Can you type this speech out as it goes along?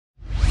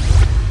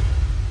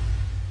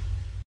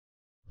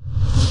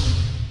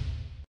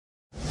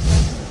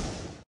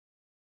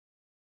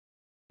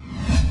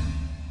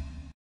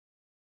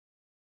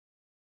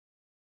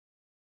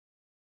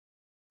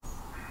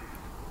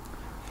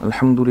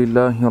الحمد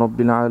لله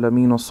رب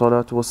العالمين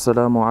والصلاة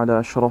والسلام على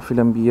أشرف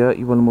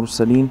الأنبياء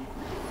والمرسلين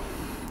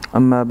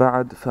أما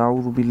بعد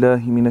فأعوذ بالله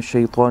من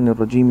الشيطان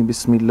الرجيم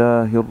بسم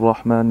الله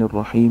الرحمن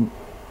الرحيم.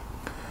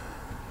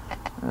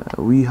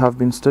 We have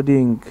been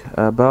studying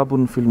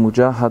Babun fil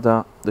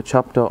Mujahada, the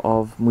chapter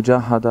of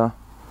Mujahada,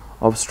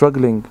 of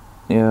struggling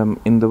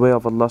in the way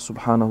of Allah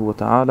subhanahu wa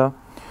ta'ala.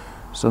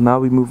 So now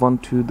we move on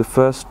to the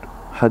first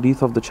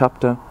hadith of the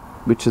chapter,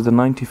 which is the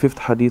 95th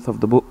hadith of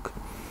the book.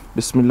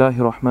 بسم الله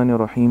الرحمن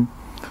الرحيم.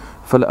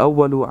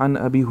 فالأول عن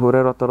أبي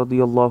هريرة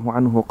رضي الله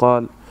عنه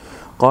قال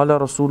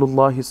قال رسول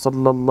الله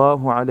صلى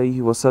الله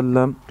عليه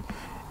وسلم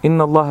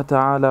إن الله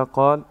تعالى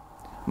قال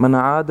من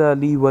عادى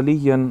لي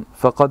وليا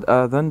فقد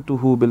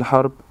آذنته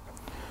بالحرب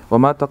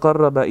وما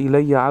تقرب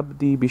إلي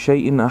عبدي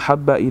بشيء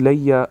أحب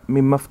إلي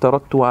مما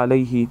افترضت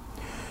عليه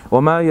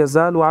وما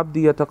يزال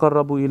عبدي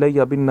يتقرب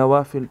إلي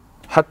بالنوافل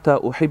حتى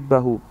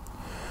أحبه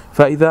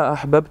فإذا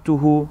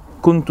أحببته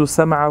كنت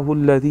سمعه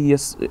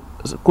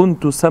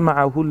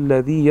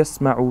الذي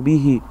يسمع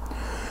به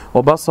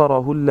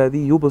وبصره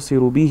الذي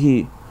يبصر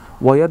به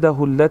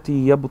ويده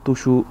التي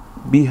يبطش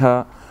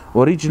بها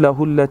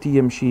ورجله التي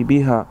يمشي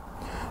بها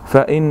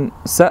فإن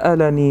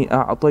سألني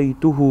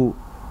أعطيته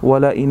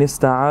ولئن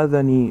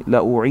استعاذني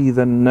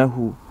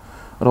لأعيذنه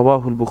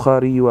رواه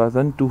البخاري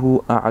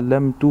وأذنته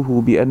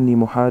أعلمته بأني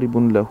محارب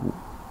له.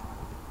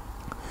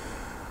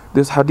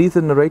 This hadith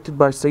is narrated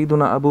by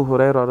Sayyiduna Abu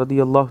Huraira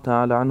radiyallahu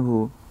ta'ala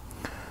anhu.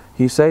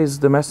 He says,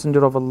 the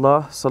Messenger of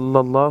Allah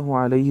sallallahu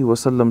alayhi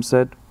wasallam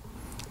said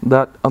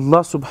that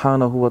Allah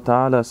subhanahu wa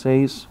ta'ala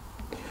says,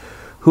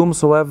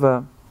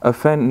 whomsoever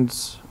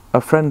offends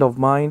a friend of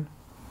mine,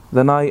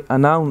 then I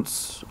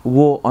announce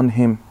war on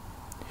him.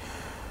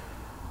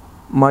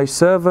 My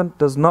servant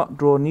does not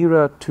draw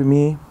nearer to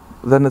me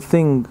than a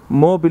thing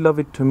more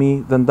beloved to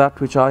me than that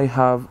which I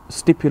have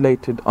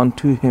stipulated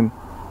unto him.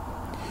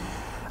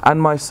 And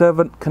my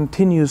servant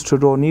continues to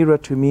draw nearer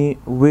to me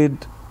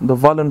with the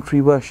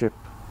voluntary worship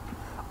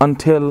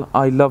until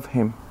I love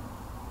him.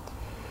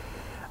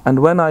 And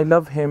when I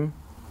love him,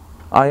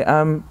 I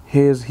am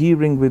his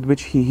hearing with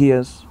which he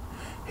hears,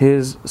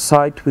 his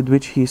sight with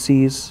which he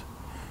sees,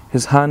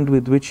 his hand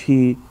with which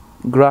he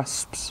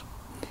grasps,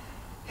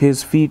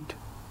 his feet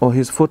or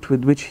his foot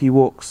with which he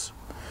walks.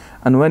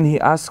 And when he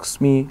asks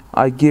me,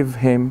 I give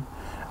him,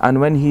 and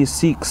when he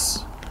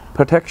seeks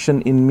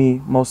protection in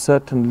me, most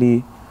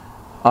certainly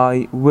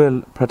I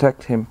will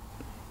protect him.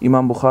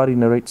 Imam Bukhari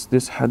narrates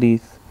this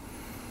hadith.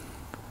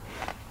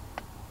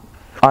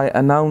 I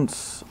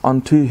announce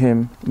unto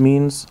him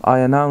means I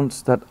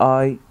announce that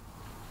I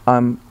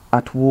am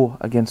at war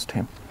against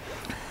him.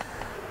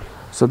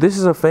 So this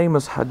is a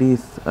famous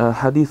hadith,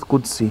 Hadith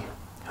Qudsi,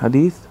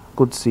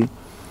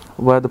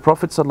 where the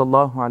Prophet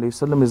sallallahu alaihi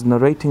wasallam is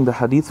narrating the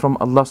hadith from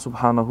Allah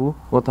subhanahu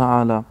wa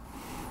ta'ala.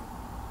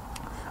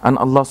 And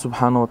Allah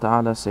subhanahu wa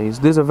ta'ala says,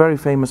 this is a very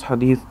famous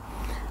hadith.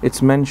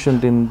 It's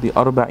mentioned in the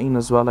Arba'een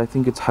as well. I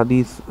think it's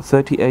Hadith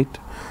 38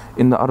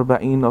 in the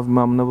Arba'een of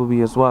Imam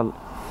Nawawi as well.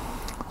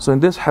 So in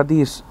this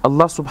hadith,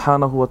 Allah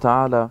subhanahu wa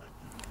ta'ala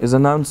is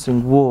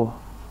announcing war,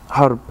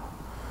 harb,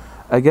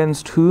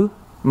 against who?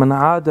 Man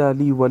aada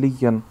li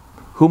waliyan,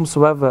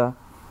 whomsoever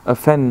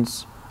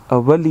offends a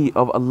wali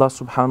of Allah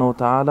subhanahu wa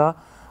ta'ala,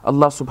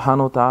 Allah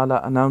subhanahu wa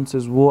ta'ala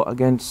announces war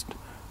against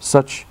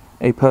such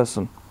a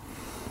person.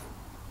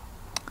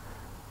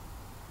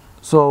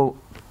 So,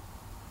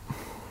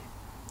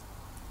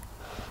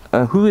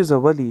 who is a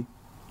wali?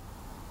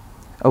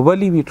 A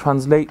wali we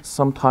translate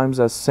sometimes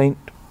as saint,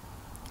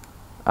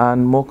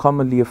 and more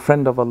commonly a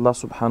friend of Allah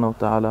subhanahu wa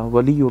ta'ala.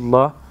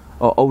 Waliullah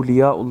or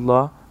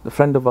awliyaullah, the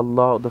friend of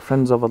Allah or the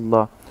friends of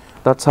Allah.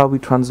 That's how we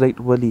translate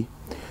wali.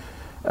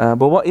 But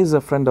what is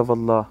a friend of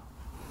Allah?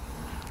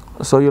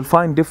 So you'll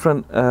find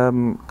different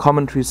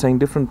commentaries saying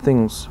different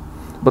things.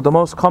 But the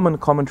most common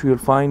commentary you'll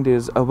find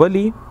is a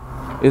wali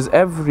is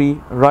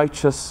every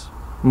righteous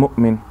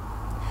mu'min.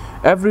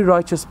 Every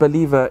righteous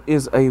believer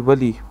is a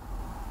wali.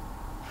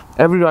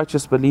 Every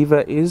righteous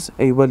believer is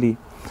a wali.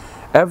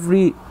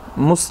 Every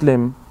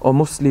Muslim or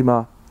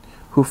Muslimah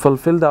who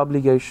fulfill the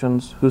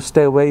obligations, who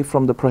stay away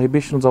from the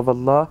prohibitions of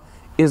Allah,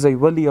 is a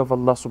wali of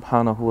Allah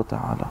subhanahu wa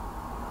ta'ala.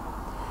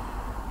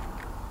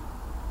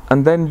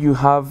 And then you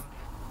have,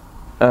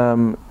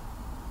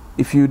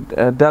 if you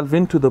delve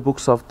into the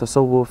books of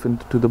Tasawwuf,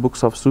 into the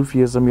books of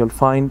Sufism, you'll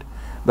find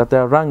that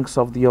there are ranks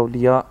of the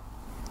awliya,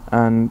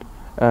 and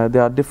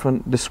there are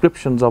different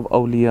descriptions of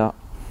awliya.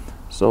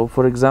 So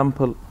for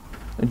example,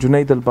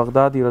 Junayd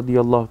al-Baghdadi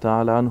radiyallahu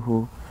ta'ala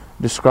anhu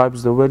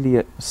describes the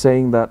wali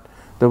saying that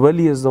the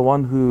wali is the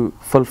one who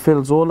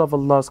fulfills all of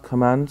Allah's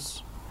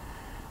commands,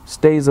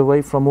 stays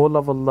away from all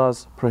of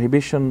Allah's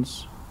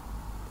prohibitions,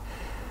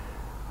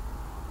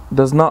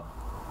 does not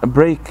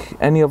break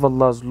any of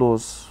Allah's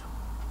laws,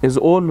 is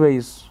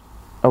always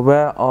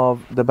aware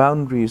of the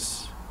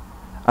boundaries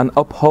and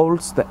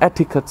upholds the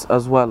etiquettes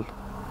as well.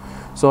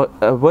 So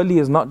a wali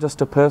is not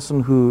just a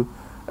person who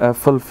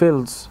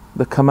fulfills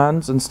the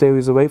commands and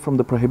stays away from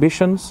the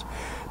prohibitions.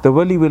 The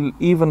wali will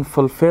even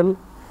fulfill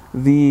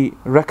the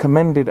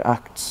recommended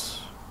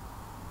acts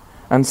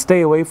and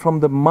stay away from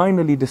the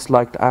minorly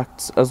disliked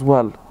acts as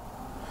well.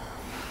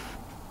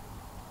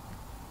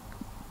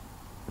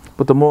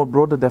 But the more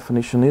broader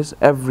definition is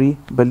every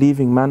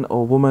believing man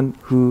or woman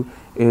who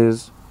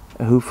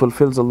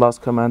fulfills Allah's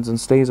commands and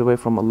stays away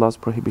from Allah's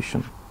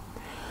prohibition.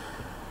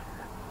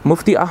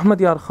 Mufti Ahmad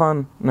Yar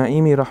Khan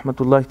Naimi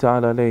rahmatullahi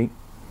ta'ala alayhi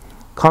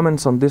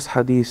comments on this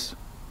hadith.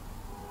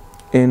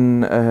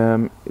 In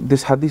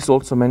this hadith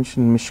also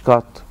mentioned in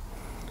Mishkat.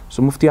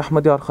 So Mufti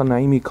Ahmad Yar Khan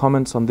Naimi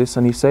comments on this,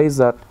 and he says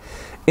that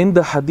in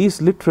the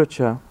hadith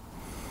literature,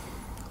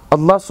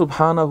 Allah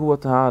subhanahu wa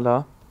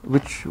ta'ala,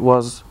 which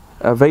was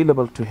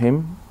available to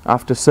him,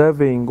 after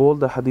surveying all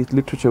the hadith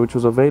literature which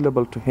was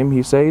available to him,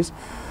 he says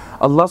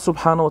Allah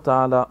subhanahu wa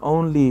ta'ala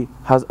only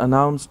has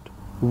announced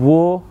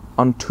war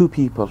on 2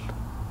 people.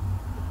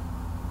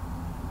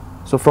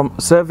 So from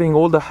surveying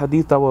all the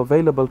hadith that were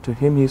available to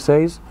him, he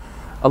says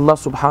Allah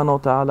subhanahu wa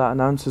ta'ala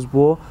announces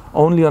war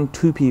only on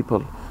 2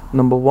 people.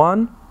 Number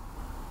 1,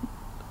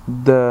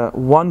 the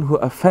one who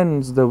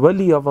offends the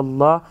wali of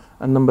Allah,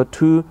 and number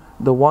 2,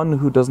 the one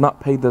who does not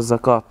pay the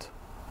zakat.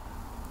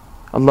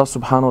 Allah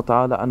subhanahu wa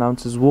ta'ala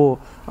announces war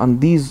on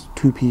these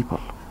 2 people.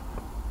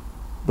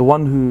 The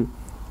one who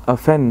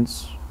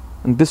offends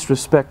and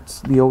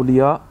disrespects the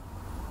awliya,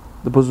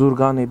 the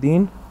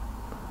buzurgan-e-deen,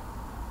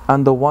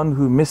 and the one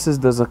who misses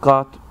the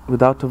zakat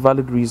without a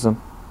valid reason.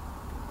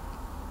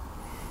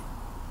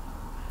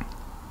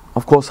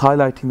 Of course,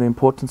 highlighting the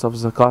importance of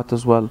zakat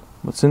as well.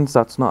 But since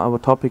that's not our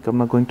topic, I'm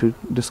not going to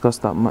discuss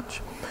that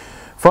much.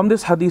 From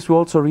this hadith, we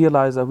also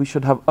realize that we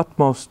should have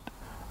utmost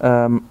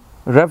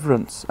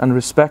reverence and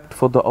respect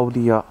for the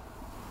awliya.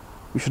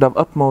 We should have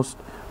utmost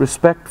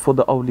respect for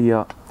the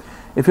awliya.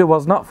 If it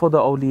was not for the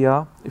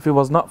awliya, if it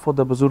was not for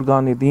the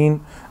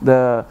buzurgan-e-deen,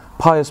 the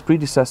pious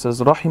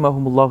predecessors,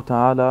 rahimahumullah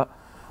ta'ala,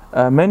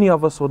 many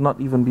of us would not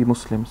even be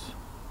Muslims.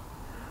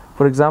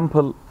 For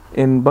example,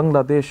 in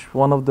Bangladesh,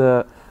 one of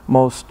the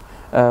most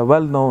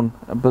well-known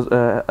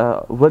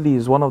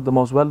walis, one of the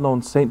most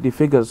well-known saintly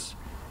figures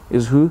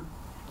is who?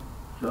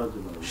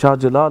 Shah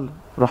Jalal,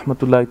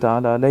 rahmatullahi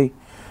ta'ala alayh.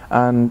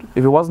 And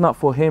if it was not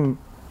for him,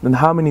 then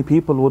how many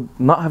people would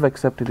not have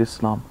accepted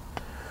Islam?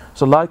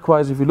 So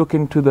likewise, if you look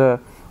into the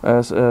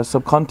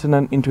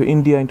subcontinent, into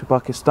India, into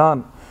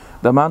Pakistan,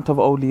 the amount of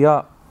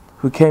awliya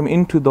who came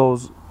into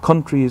those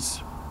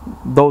countries,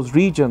 those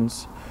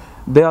regions,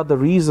 they are the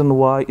reason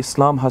why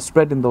Islam has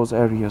spread in those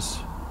areas.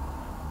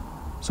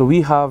 So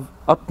we have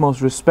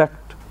utmost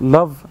respect,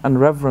 love and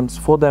reverence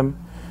for them,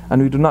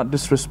 and we do not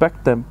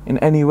disrespect them in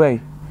any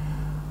way.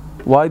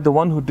 Why the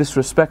one who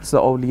disrespects the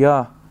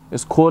awliya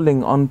is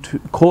calling Allah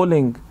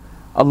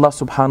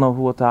subhanahu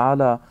wa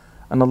ta'ala,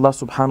 and Allah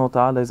subhanahu wa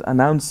ta'ala is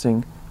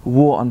announcing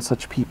war on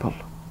such people.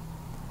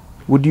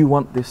 Would you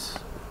want this?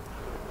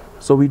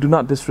 So we do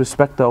not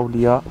disrespect the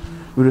awliya,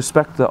 we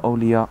respect the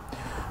awliya.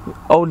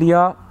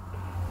 Awliya,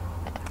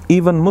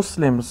 even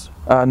Muslims,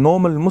 a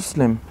normal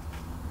Muslim,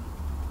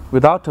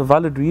 without a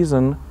valid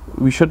reason,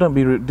 we shouldn't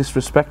be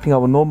disrespecting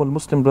our normal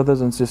Muslim brothers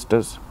and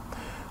sisters.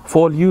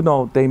 For all you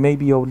know, they may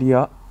be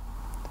awliya,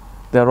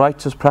 they're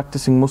righteous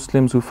practicing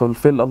Muslims who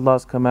fulfill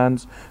Allah's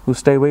commands, who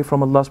stay away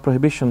from Allah's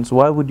prohibitions.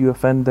 Why would you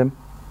offend them?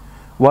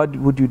 Why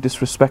would you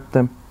disrespect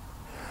them?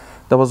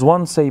 There was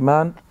once a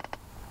man,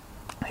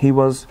 he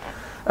was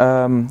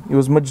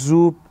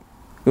majzoob,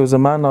 he was a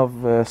man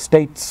of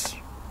states,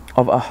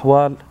 of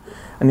ahwal,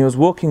 and he was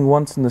walking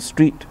once in the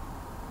street,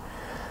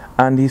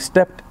 and he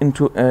stepped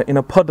into in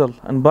a puddle,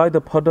 and by the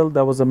puddle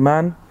there was a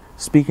man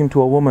speaking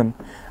to a woman,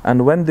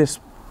 and when this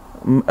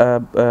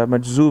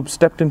majzoob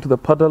stepped into the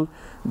puddle,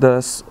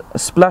 the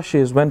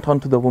splashes went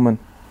onto the woman.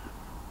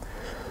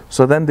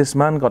 So then this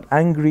man got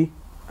angry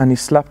and he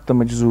slapped the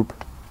majzoob.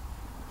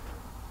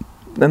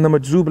 Then the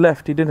majzoob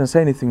left. He didn't say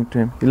anything to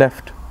him, he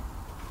left.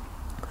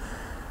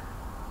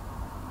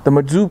 The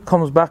majzoob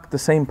comes back the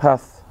same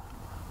path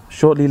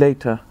shortly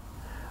later,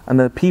 and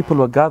the people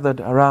were gathered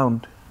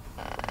around.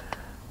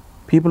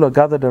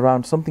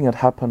 Something had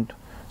happened.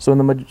 So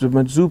when the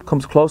majzoob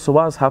comes closer,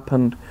 what has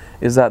happened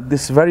is that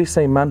this very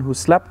same man who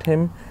slapped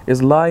him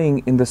is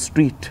lying in the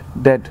street,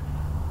 dead.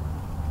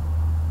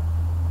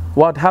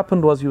 What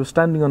happened was he was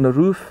standing on the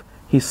roof,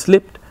 he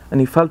slipped and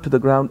he fell to the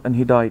ground and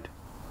he died.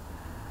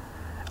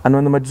 And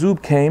when the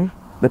majzoob came,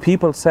 the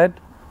people said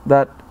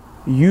that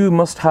you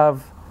must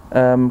have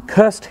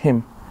cursed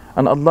him,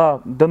 and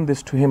Allah done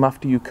this to him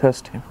after you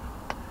cursed him.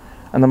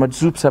 And the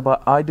majzoob said,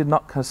 but I did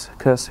not curse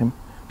him.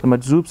 The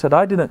majzoob said,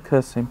 I didn't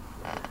curse him.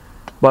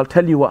 But I'll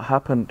tell you what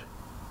happened.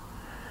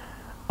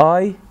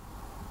 I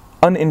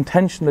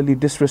unintentionally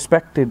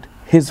disrespected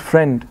his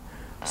friend,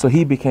 so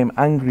he became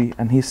angry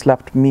and he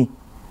slapped me.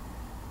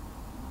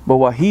 But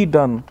what he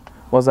done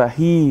was that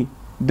he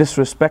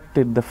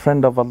disrespected the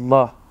friend of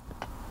Allah,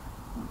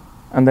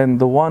 and then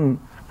the one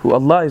who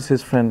Allah is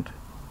his friend,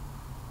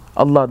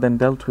 Allah then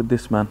dealt with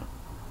this man.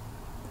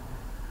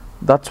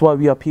 That's why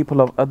we are people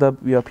of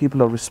adab, we are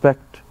people of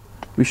respect.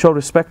 We show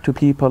respect to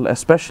people,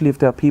 especially if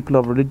they are people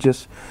of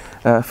religious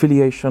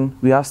affiliation.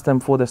 We ask them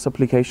for their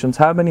supplications.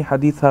 How many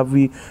hadith have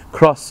we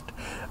crossed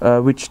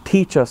which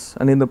teach us,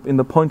 and in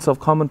the points of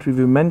commentary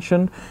we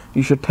mentioned,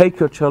 you should take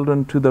your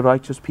children to the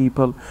righteous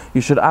people.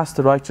 You should ask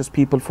the righteous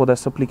people for their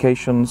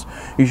supplications.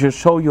 You should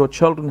show your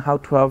children how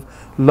to have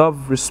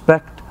love,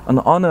 respect and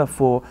honor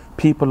for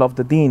people of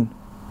the deen.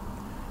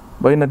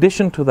 But in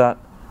addition to that,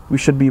 we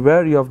should be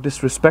wary of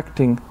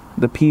disrespecting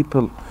the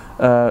people,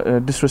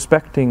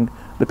 disrespecting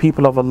the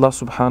people of Allah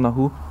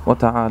subhanahu wa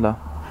ta'ala.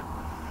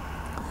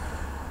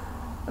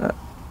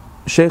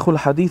 Shaykh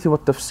al-Hadith wa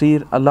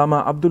Tafsir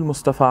Allama Abdul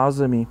Mustafa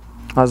Azami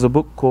has a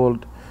book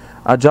called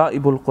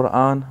Ajaib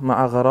al-Quran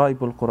Ma'a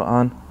Gharaib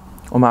al-Quran,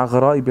 or Ma'a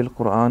Gharaib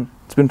al-Quran.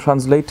 It's been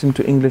translated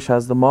into English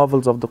as The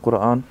Marvels of the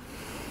Quran.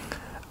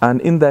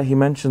 And in there he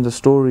mentions a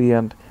story,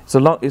 and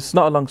it's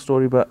not a long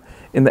story, but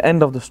in the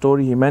end of the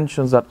story he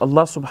mentions that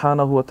Allah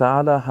subhanahu wa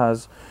ta'ala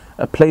has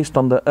placed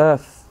on the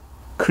earth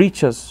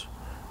creatures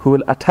who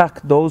will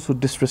attack those who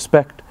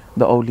disrespect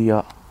the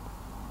awliya.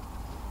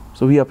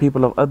 So we are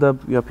people of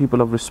adab, we are people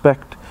of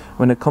respect.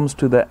 When it comes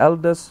to the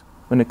elders,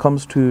 when it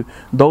comes to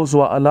those who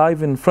are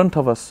alive in front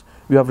of us,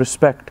 we have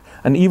respect.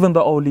 And even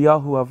the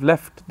awliya who have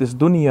left this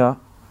dunya,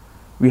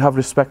 we have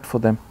respect for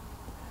them.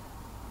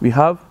 We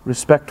have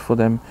respect for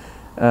them.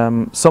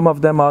 Some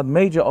of them are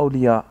major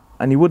awliya,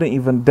 and you wouldn't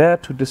even dare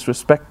to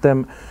disrespect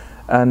them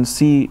and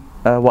see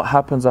what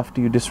happens after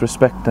you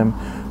disrespect them.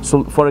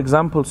 So for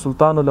example,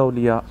 Sultanul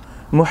Awliya,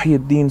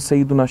 Muhyiddin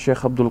Sayyiduna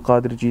Shaykh Abdul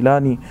Qadir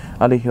Jilani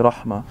alayhi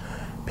rahmah.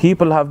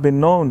 People have been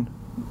known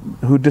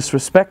who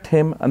disrespect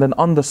him, and then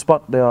on the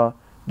spot they are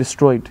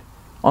destroyed.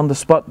 On the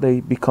spot they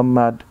become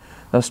mad.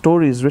 A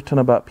story is written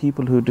about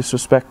people who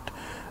disrespect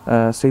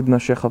Sayyidina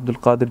Shaykh Abdul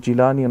Qadir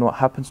Jilani and what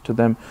happens to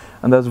them.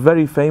 And that's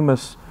very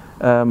famous.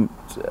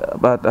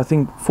 About I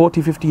think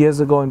 40-50 years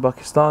ago in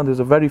Pakistan, there's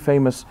a very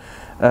famous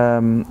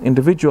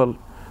individual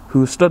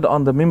who stood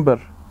on the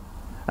mimbar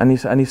and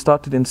he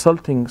started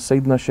insulting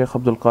Sayyidina Shaykh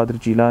Abdul Qadir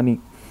Jilani.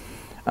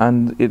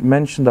 And it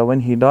mentioned that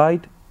when he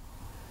died,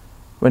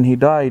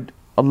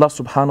 Allah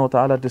subhanahu wa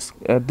ta'ala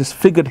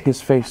disfigured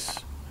his face,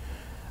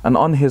 and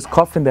on his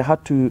coffin they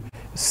had to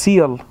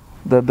seal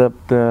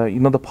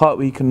the part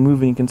where you can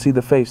move and you can see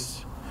the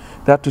face.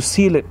 They had to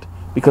seal it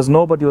because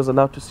nobody was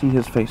allowed to see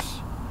his face.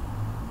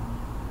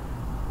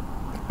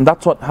 And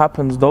that's what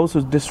happens. Those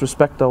who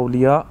disrespect the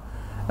awliya,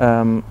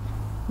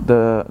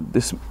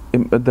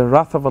 the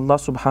wrath of Allah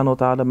subhanahu wa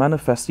ta'ala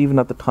manifests even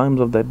at the times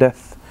of their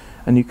death,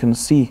 and you can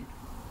see.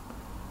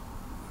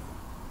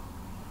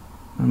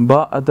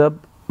 Ba adab,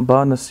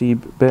 ba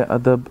nasib, be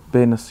adab,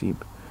 be nasib.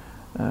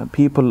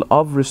 People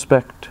of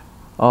respect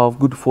are of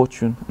good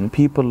fortune, and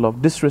people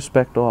of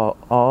disrespect are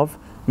of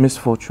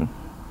misfortune.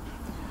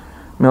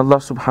 May Allah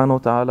subhanahu wa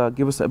ta'ala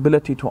give us the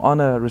ability to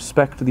honor,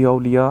 respect the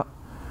awliya,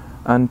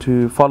 and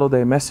to follow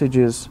their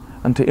messages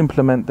and to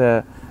implement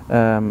their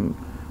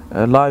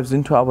lives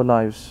into our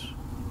lives.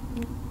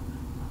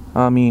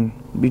 Ameen.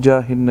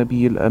 Bijahil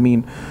Nabeel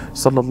Ameen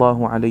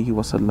sallallahu alayhi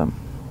wa sallam.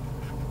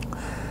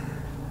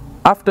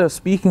 After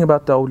speaking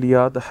about the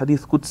awliya, the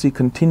Hadith Qudsi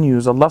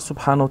continues. Allah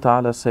subhanahu wa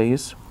ta'ala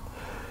says,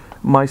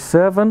 my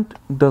servant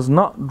does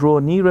not draw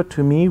nearer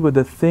to me with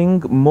a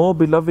thing more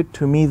beloved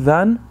to me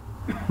than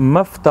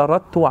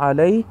maftaratu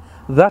alayh,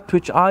 that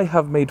which I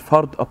have made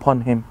fard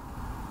upon him.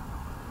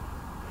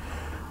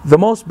 The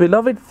most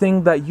beloved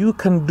thing that you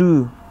can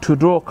do to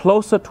draw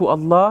closer to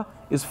Allah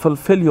is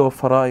fulfill your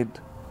faraid.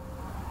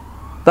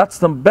 That's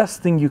the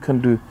best thing you can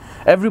do.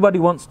 Everybody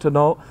wants to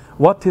know,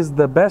 what is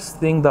the best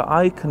thing that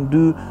I can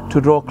do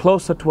to draw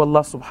closer to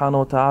Allah subhanahu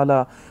wa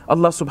ta'ala?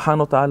 Allah subhanahu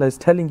wa ta'ala is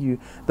telling you,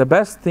 the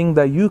best thing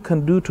that you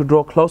can do to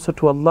draw closer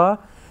to Allah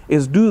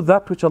is do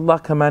that which Allah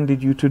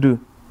commanded you to do.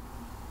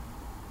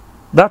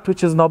 That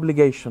which is an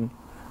obligation.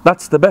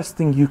 That's the best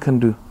thing you can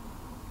do.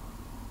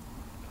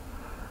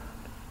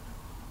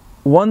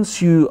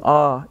 Once you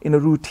are in a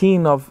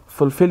routine of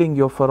fulfilling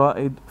your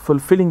fara'id,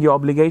 fulfilling your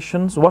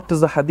obligations, what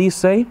does the hadith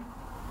say?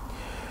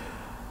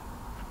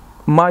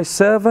 My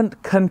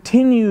servant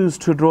continues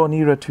to draw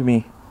nearer to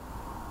me,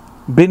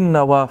 bin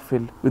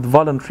nawafil, with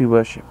voluntary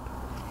worship.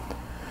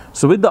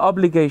 So with the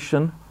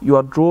obligation, you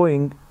are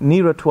drawing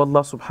nearer to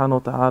Allah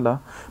subhanahu wa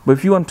ta'ala. But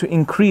if you want to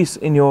increase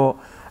in your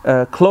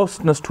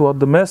closeness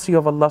toward the mercy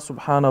of Allah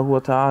subhanahu wa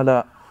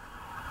ta'ala,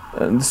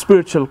 the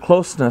spiritual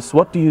closeness,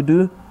 what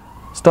do?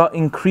 Start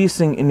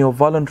increasing in your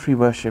voluntary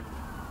worship.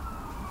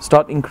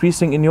 Start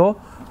increasing in your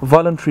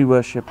voluntary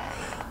worship.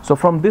 So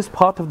from this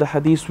part of the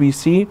hadith we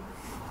see,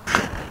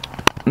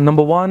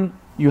 number one,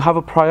 you have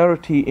a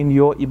priority in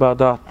your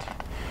ibadat.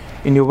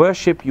 In your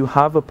worship you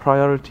have a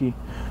priority.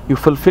 You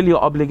fulfill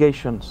your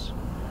obligations.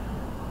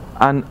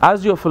 And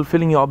as you're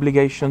fulfilling your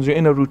obligations, you're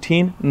in a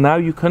routine, now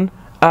you can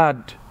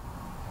add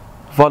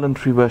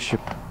voluntary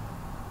worship.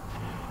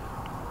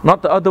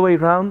 Not the other way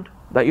around,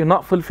 that you're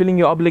not fulfilling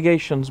your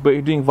obligations but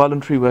you're doing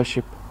voluntary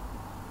worship.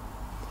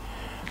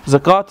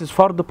 Zakat is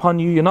fard upon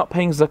you, you're not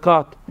paying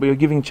zakat but you're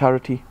giving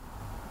charity.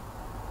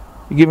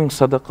 You're giving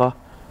sadaqah,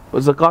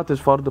 but zakat is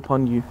fard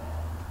upon you.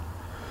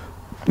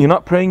 You're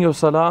not praying your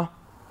salah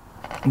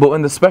But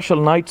when the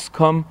special nights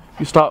come,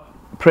 you start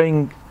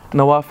praying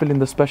nawafil in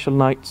the special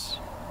nights.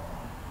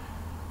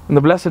 When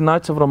the blessed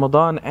nights of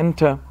Ramadan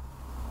enter,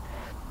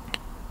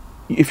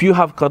 if you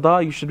have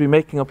qada, you should be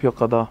making up your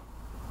qada.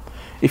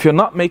 If you're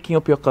not making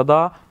up your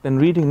qada, then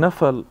reading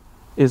nafal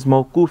is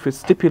mawquf, is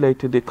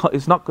stipulated.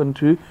 It's not going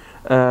to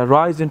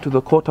rise into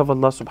the court of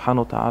Allah subhanahu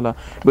wa ta'ala.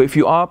 But if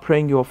you are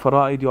praying your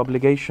fara'id, your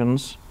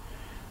obligations,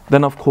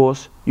 then of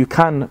course you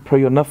can pray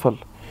your nafal.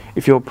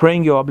 If you're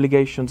praying your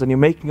obligations and you're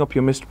making up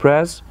your missed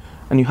prayers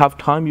and you have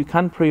time, you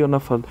can pray your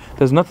nafal.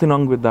 There's nothing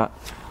wrong with that.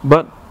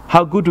 But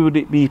how good would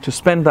it be to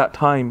spend that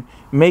time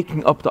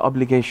making up the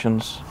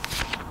obligations?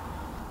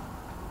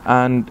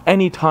 And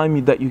any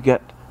time that you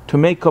get to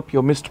make up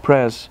your missed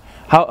prayers,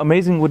 how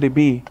amazing would it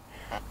be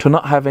to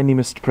not have any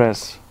missed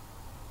prayers?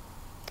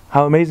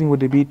 How amazing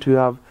would it be to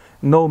have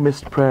no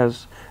missed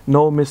prayers,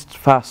 no missed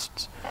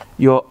fasts?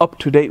 You're up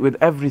to date with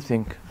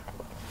everything.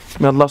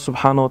 May Allah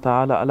subhanahu wa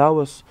ta'ala allow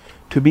us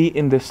to be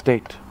in this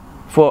state.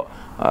 For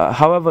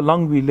however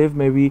long we live,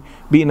 may we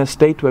be in a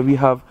state where we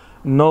have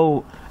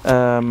no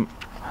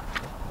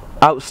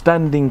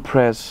outstanding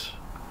prayers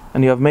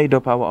and you have made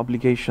up our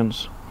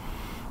obligations.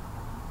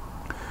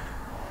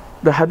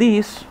 The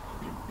hadith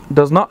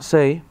does not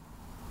say,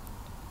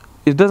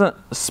 it doesn't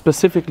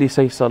specifically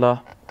say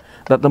salah,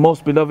 that the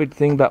most beloved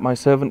thing that my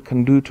servant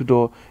can do to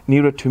draw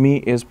nearer to me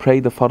is pray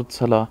the fard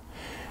salah,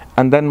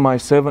 and then my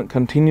servant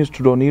continues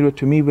to draw nearer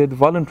to me with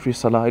voluntary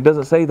salah. It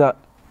doesn't say that.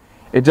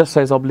 It just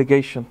says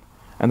obligation,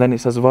 and then it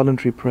says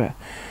voluntary prayer,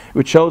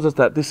 which shows us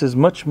that this is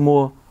much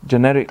more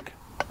generic.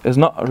 It's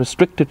not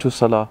restricted to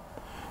salah.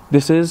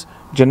 This is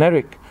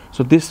generic.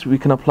 So this, we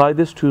can apply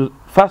this to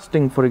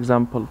fasting, for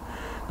example.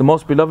 The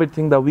most beloved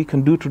thing that we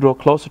can do to draw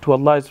closer to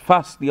Allah is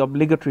fast, the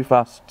obligatory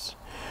fasts.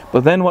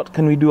 But then what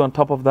can we do on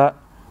top of that?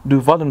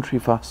 Do voluntary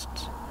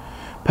fasts.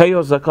 Pay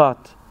your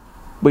zakat.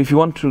 But if you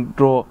want to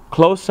draw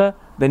closer,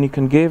 then you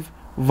can give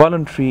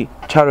voluntary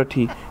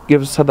charity.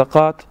 Give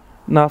sadaqat,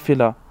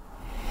 nafila.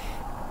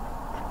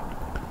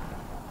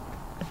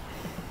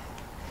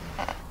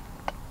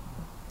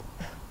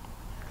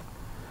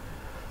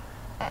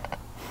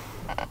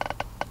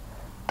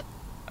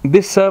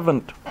 This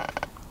servant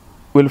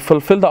will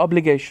fulfill the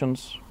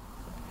obligations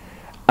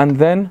and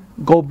then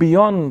go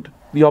beyond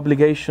the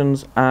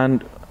obligations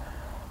and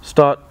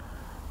start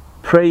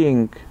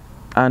praying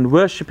and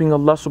worshipping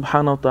Allah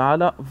subhanahu wa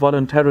ta'ala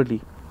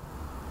voluntarily.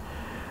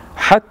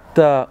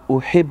 Hatta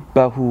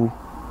uhibbahu.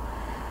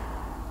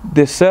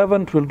 The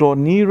servant will draw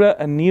nearer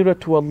and nearer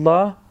to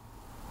Allah.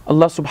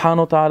 Allah subhanahu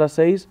wa ta'ala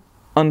says,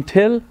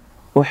 until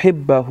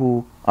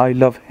uhibbahu, I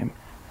love him.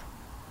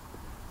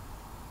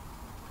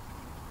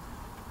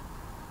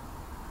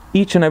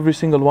 Each and every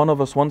single one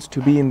of us wants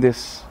to be in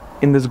this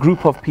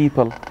group of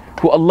people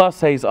who Allah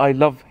says, I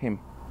love him.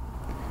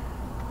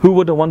 Who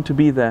wouldn't want to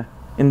be there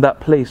in that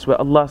place where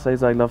Allah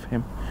says, I love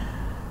him?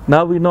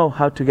 Now we know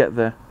how to get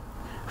there.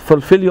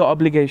 Fulfill your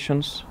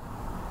obligations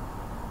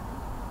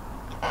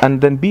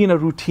and then be in a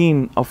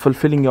routine of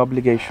fulfilling your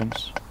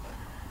obligations.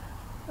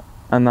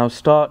 And now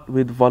start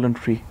with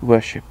voluntary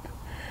worship.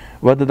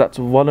 Whether that's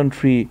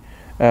voluntary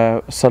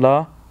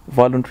salah,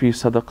 voluntary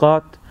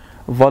sadaqat,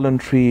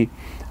 voluntary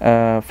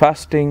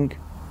fasting,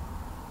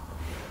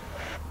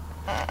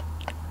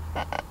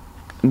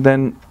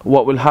 then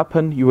what will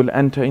happen? You will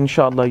enter,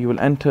 inshallah, you will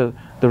enter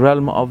the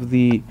realm of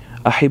the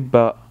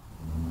ahibba,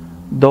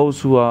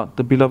 those who are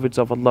the beloveds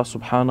of Allah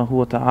subhanahu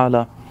wa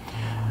ta'ala.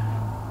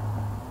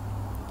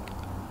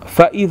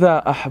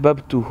 فَإِذَا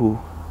أَحْبَبْتُهُ,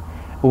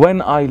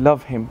 when I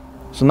love him.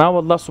 So now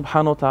Allah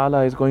subhanahu wa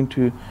ta'ala is going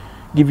to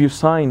give you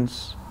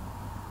signs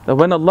that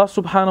when Allah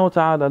subhanahu wa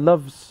ta'ala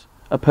loves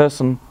a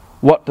person,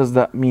 what does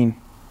that mean?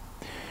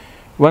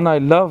 When I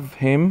love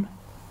him,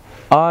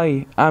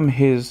 I am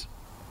his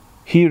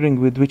hearing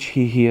with which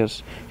he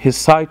hears, his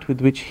sight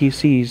with which he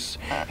sees,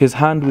 his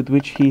hand with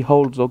which he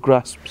holds or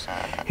grasps,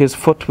 his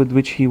foot with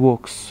which he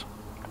walks.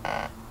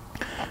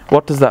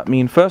 What does that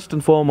mean? First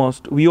and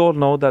foremost, we all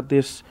know that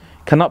this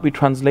cannot be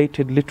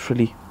translated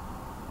literally.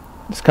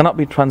 This cannot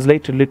be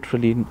translated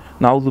literally.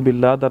 Na'udhu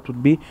billah, that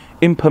would be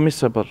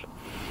impermissible.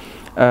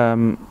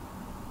 So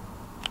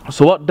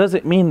what does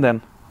it mean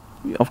then?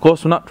 Of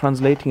course, we're not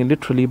translating it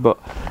literally, but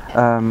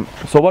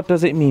so what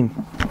does it mean?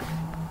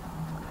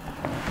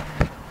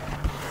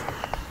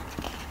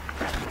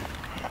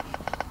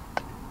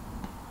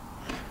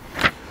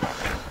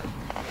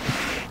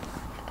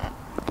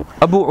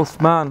 Abu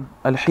Uthman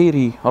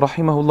al-Hiri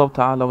rahimahullah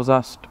ta'ala was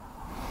asked,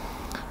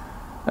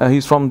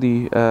 he's from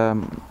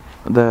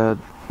the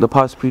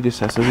past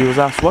predecessors, he was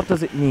asked, what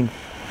does it mean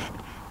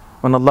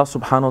when Allah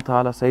subhanahu wa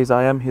ta'ala says,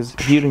 I am his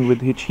hearing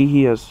with which he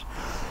hears?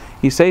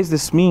 He says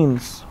this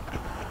means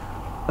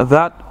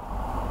that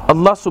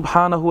Allah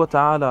subhanahu wa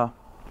ta'ala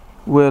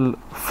will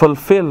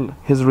fulfill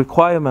his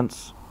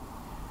requirements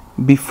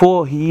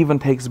before he even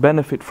takes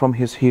benefit from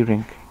his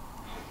hearing.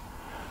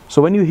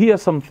 So when you hear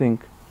something,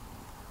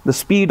 the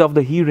speed of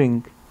the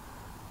hearing,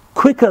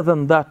 quicker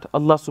than that,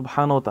 Allah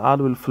subhanahu wa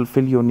ta'ala will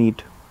fulfill your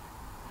need.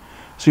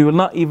 So you will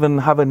not even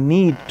have a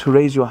need to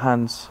raise your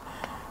hands.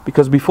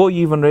 Because before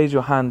you even raise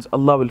your hands,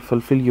 Allah will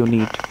fulfill your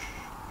need.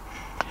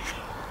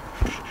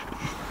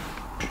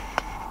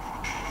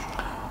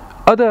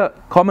 Other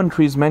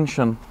commentaries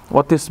mention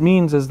what this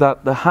means is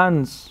that the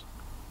hands,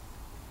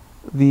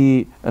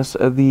 the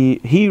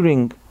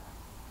hearing,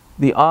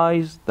 the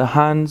eyes, the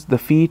hands, the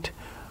feet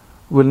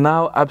will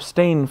now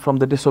abstain from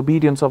the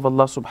disobedience of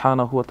Allah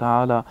subhanahu wa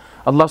ta'ala.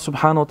 Allah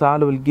subhanahu wa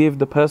ta'ala will give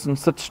the person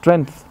such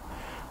strength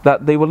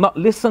that they will not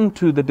listen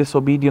to the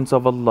disobedience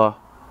of Allah.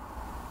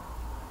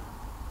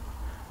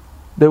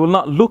 They will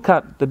not look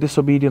at the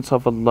disobedience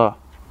of Allah.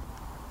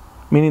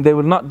 Meaning they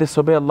will not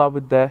disobey Allah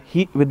with their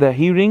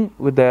hearing,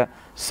 with their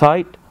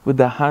sight, with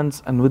their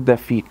hands and with their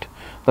feet.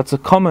 That's a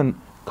common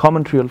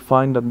commentary you'll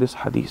find on this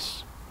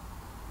hadith.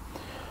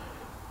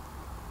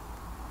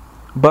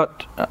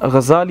 But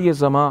Ghazali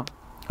Zama,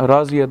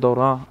 Razi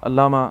Dawra,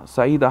 Allama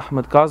Saeed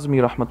Ahmed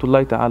Qadiri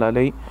rahmatullahi ta'ala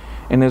alayhi,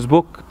 in his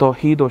book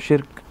Tawheed or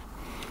Shirk,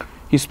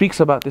 he speaks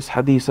about this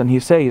hadith and he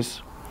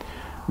says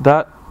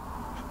that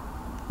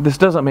this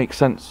doesn't make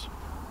sense,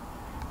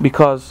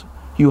 because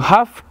you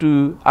have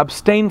to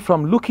abstain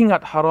from looking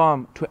at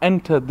haram to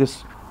enter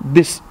this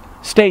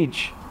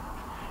stage.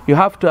 You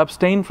have to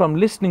abstain from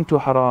listening to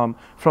haram,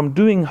 from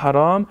doing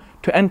haram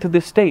to enter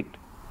this state.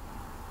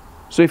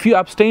 So if you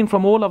abstain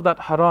from all of that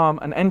haram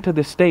and enter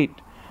this state,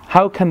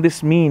 how can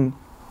this mean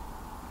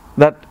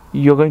that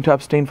you're going to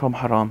abstain from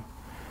haram?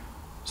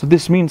 So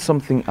this means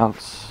something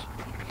else.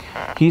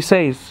 He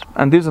says,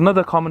 and there's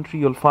another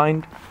commentary you'll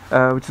find,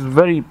 which is a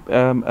very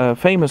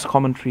famous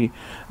commentary,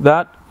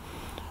 that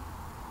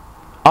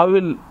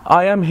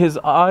I am his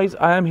eyes,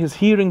 I am his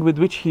hearing with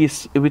which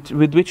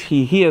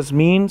he hears,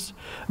 means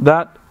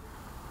that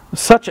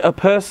such a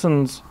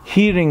person's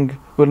hearing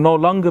will no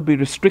longer be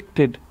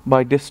restricted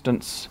by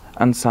distance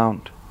and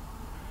sound.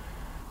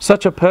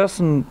 Such a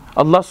person,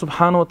 Allah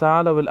subhanahu wa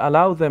ta'ala will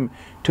allow them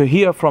to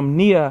hear from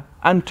near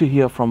and to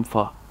hear from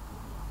far.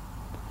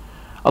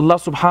 Allah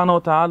subhanahu wa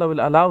ta'ala will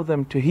allow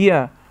them to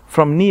hear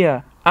from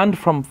near and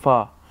from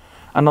far.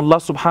 And Allah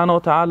subhanahu wa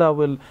ta'ala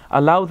will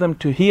allow them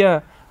to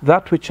hear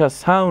that which has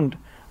sound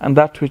and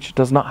that which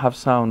does not have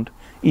sound,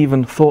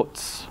 even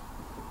thoughts.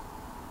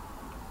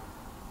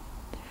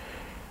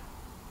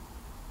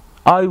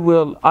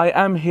 I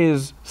am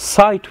his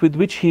sight with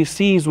which he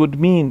sees would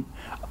mean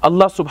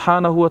Allah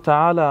subhanahu wa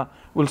ta'ala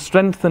will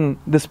strengthen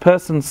this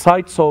person's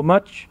sight so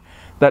much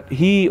that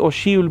he or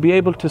she will be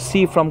able to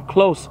see from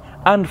close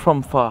and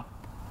from far.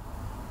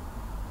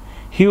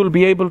 He will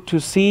be able to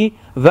see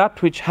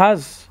that which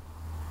has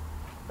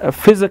a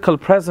physical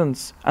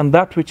presence and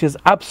that which is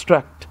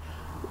abstract,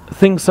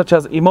 things such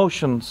as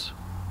emotions.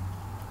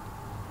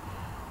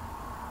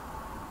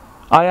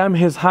 I am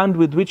his hand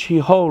with which he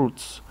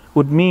holds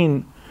would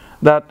mean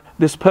that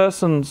this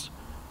person's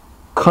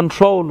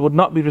control would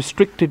not be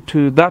restricted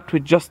to that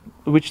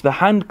which the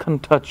hand can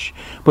touch,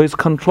 but his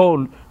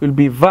control will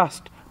be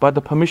vast by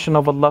the permission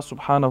of Allah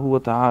subhanahu wa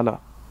ta'ala.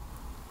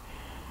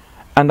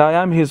 And I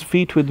am his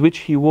feet with which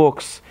he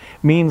walks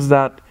means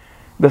that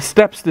the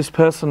steps this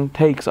person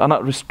takes are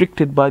not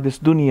restricted by this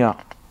dunya.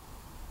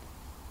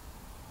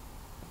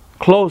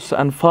 Close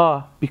and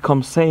far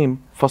become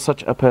same for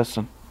such a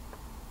person.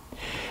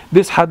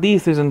 This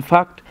hadith is in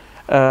fact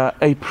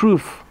a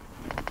proof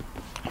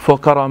for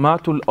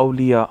karamatul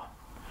awliya,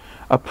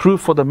 a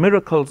proof for the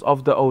miracles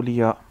of the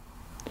awliya.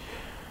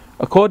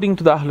 According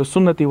to the Ahlul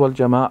Sunnati wal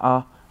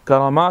Jama'ah,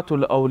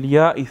 karamatul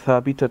awliya'i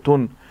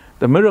thabitatun,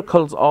 the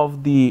miracles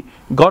of the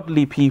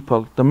godly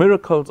people, the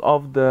miracles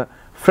of the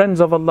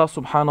friends of Allah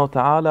subhanahu wa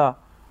ta'ala,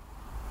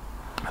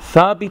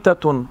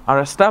 thabitatun, are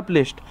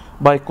established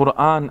by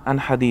Quran and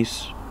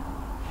Hadith.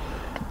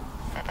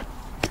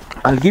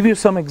 I'll give you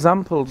some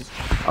examples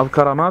of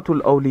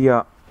karamatul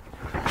awliya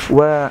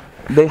where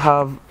they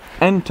have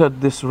entered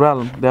this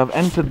realm, they have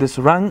entered this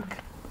rank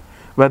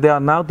where they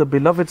are now the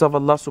beloveds of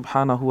Allah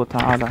subhanahu wa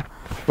ta'ala,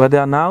 where they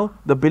are now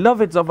the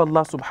beloveds of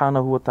Allah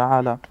subhanahu wa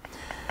ta'ala.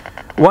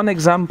 One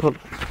example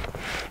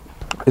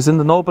is in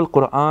the Noble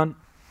Quran,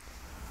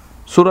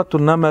 Surah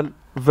An-Naml,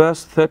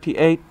 verse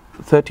 38,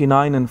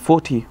 39 and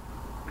 40.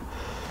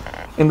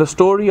 In the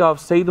story of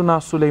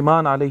Sayyiduna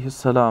Sulaiman alayhi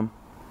salam,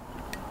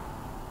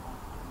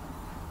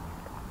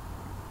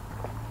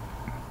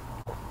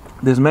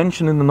 there's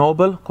mention in the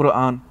Noble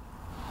Quran,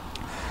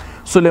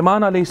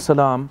 Sulaiman alayhi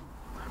salam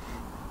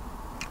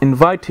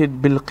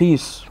invited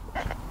Bilqis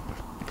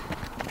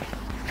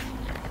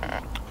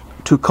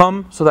to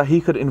come so that he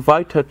could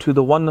invite her to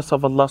the oneness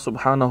of Allah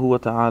subhanahu wa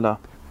ta'ala.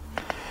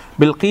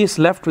 Bilqis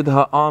left with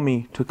her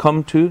army to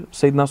come to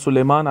Sayyidina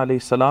Sulaiman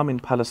alayhi salam in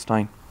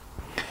Palestine.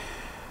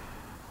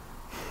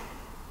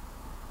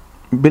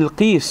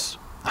 Bilqis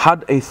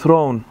had a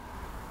throne,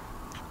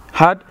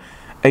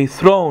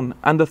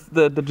 and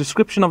the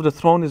description of the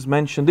throne is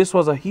mentioned. This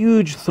was a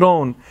huge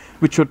throne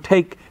which would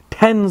take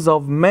tens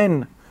of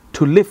men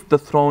to lift the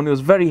throne. It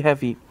was very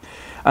heavy,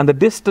 and the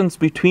distance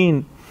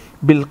between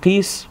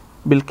Bilqis's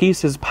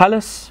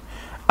palace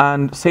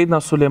and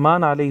Sayyidina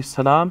Sulaiman alayhi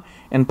salam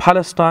in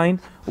Palestine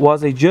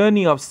was a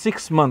journey of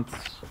 6 months.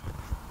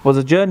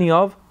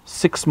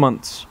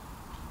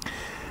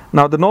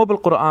 Now the Noble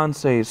Quran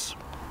says,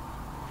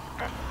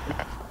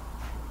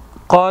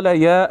 قال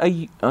يا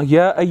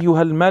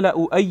أيها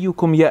الملأ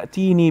أيكم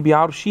يأتيني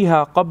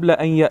بعرشها قبل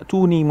أن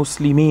يأتوني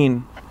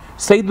مسلمين.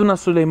 Sayyidina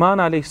Sulaiman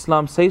alayhi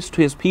salam says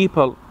to his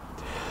people,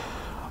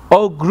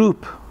 O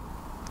group.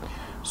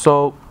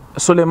 So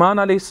Sulaiman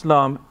alayhi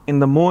salam in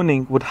the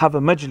morning would have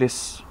a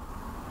majlis,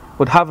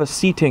 would have a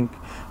seating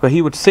where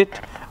he would sit,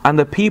 and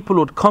the people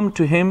would come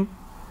to him,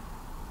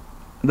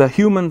 the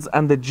humans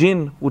and the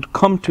jinn would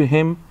come to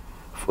him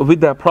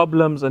with their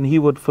problems, and he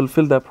would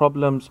fulfill their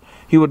problems.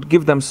 He would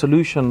give them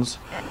solutions,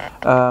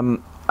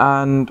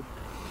 and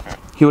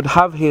he would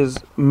have his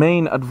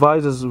main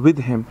advisors with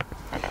him.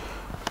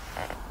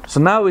 So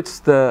now it's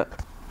the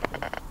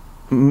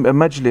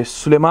majlis.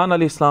 Sulaiman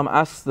alayhi salam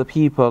asks the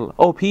people,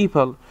 O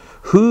people,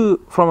 who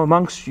from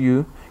amongst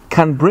you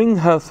can bring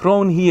her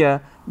throne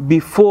here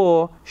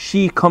before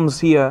she comes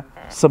here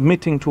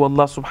submitting to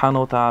Allah subhanahu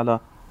wa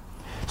ta'ala?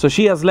 So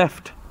she has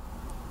left.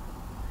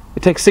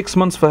 It takes 6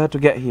 months for her to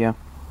get here.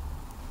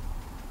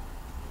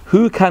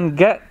 Who can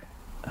get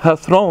her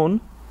throne,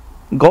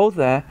 go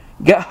there,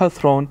 get her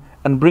throne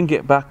and bring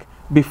it back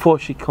before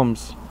she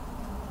comes?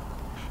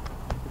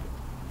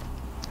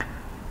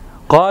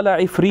 قال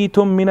عفريت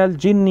من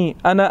الجن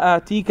أنا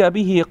آتيك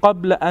به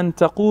قبل أن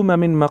تقوم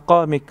من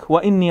مقامك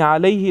وإني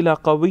عليه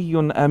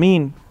لقوي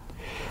أمين.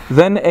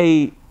 Then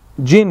a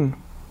jinn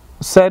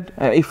said,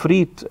 a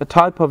ifrit, a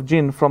type of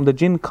jinn from the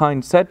jinn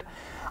kind, said,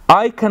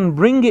 I can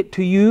bring it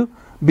to you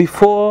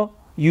before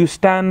you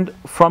stand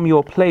from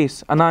your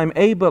place, and I am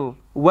able,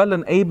 well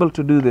and able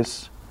to do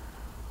this.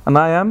 And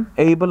I am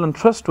able and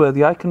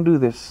trustworthy, I can do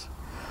this.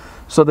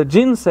 So the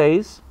jinn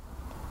says,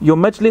 your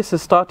majlis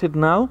has started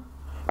now.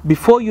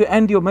 Before you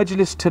end your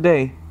majlis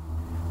today,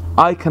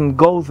 I can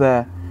go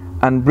there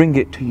and bring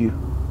it to you.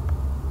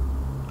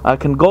 I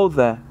can go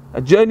there,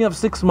 a journey of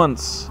 6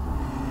 months,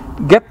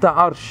 get the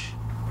arsh,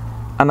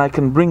 and I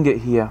can bring it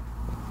here.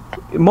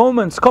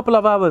 Moments, couple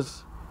of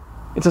hours.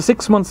 It's a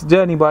 6 months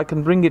journey, but I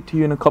can bring it to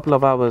you in a couple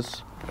of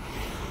hours.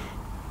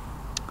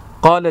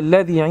 قال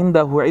الذي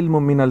عنده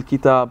علم من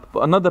الكتاب.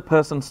 Another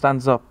person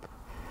stands up,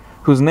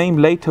 whose name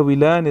later we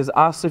learn is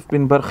Asif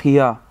bin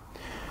Barkhiyah.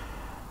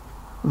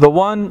 The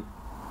one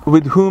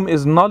with whom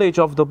is knowledge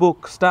of the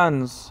book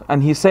stands,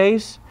 and he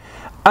says,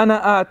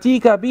 أنا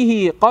آتيك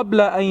به قبل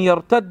أن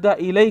يرتد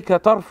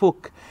إليك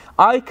طرفك.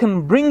 I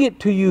can bring it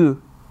to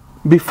you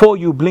before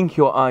you blink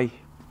your eye.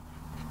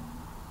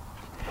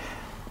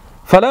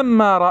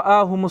 فلما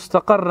رآه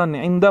مستقرا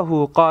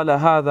عنده قال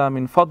هذا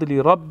من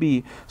فضل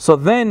ربي. So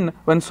then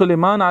when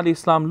Sulaiman alayhi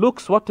salam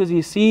looks, what does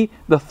he see?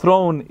 The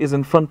throne is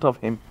in front of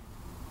him.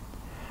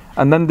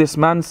 And then this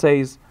man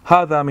says,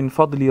 هذا من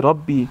فضل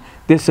ربي.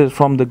 This is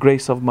from the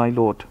grace of my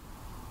Lord.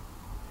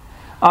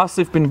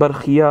 Asif bin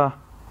Barkhiyah,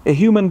 a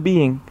human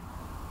being,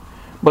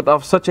 but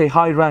of such a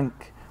high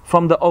rank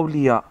from the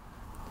awliya.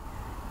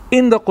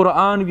 In the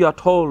Quran we are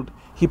told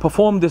he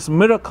performed this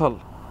miracle,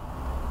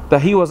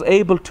 that he was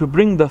able to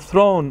bring the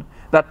throne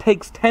that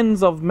takes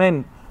tens of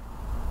men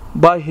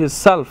by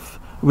himself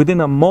within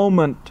a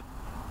moment.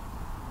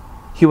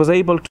 He was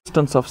able to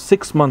distance of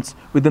 6 months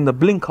within the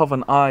blink of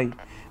an eye.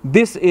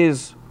 This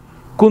is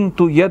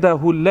kuntu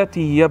yadahu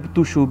allati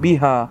yabtushu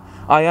biha.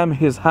 I am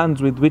his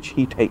hands with which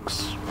he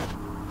takes.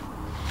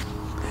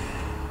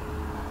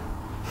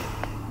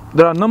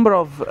 There are a number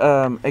of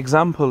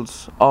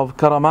examples of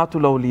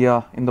karamatul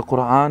awliya in the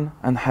Quran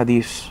and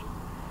Hadith.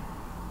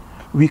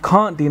 We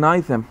can't deny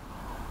them.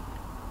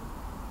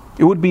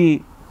 It would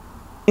be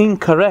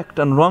incorrect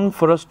and wrong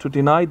for us to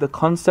deny the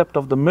concept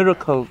of the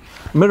miracles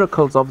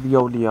of the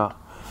awliya.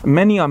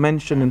 Many are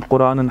mentioned in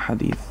Quran and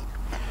Hadith.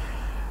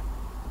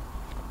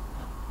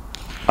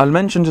 I'll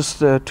mention just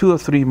 2 or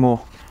 3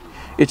 more.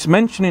 It's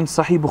mentioned in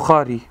Sahih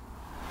Bukhari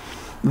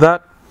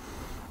that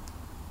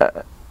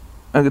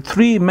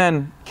 3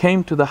 men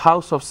came to the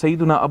house of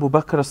Sayyiduna Abu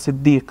Bakr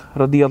as-Siddiq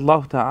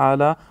radiyallahu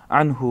ta'ala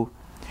anhu,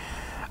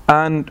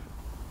 and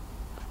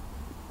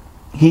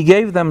he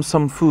gave them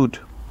some food.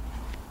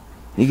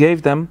 He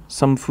gave them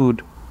some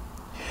food.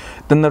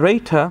 The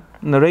narrator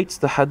narrates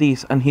the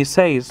hadith and he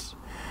says,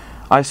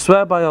 I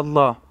swear by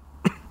Allah,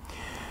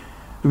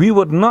 we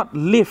would not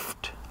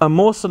lift a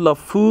morsel of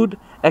food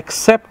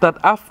except that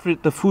after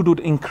it the food would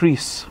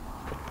increase.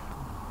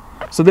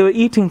 So they were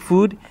eating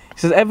food. He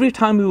says every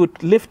time we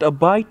would lift a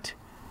bite,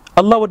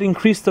 Allah would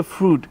increase the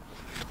food.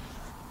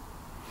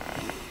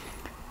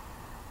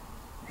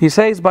 He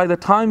says by the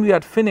time we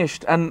had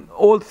finished and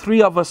all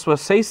 3 of us were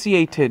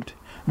satiated,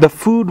 the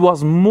food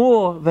was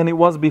more than it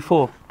was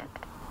before.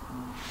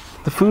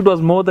 The food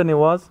was more than it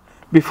was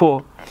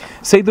before.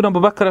 Sayyidina Abu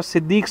Bakr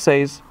as-Siddiq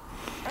says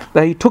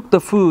that he took the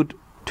food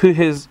to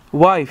his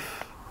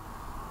wife,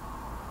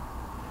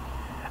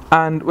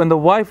 and when the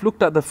wife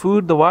looked at the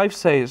food, the wife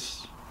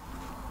says,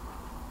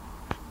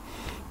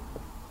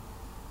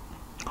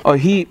 or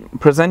he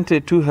presented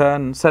it to her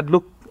and said,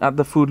 look at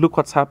the food, look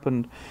what's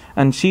happened.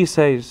 And she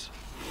says,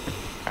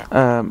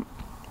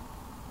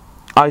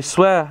 I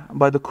swear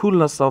by the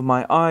coolness of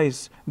my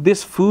eyes,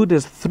 this food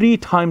is 3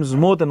 times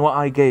more than what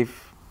I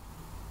gave.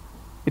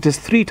 It is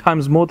 3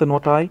 times more than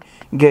what I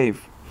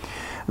gave.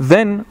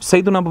 Then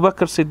Sayyidina Abu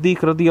Bakr Siddiq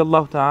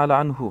radiyallahu ta'ala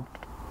anhu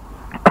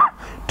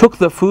took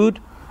the food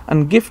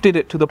and gifted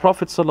it to the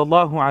Prophet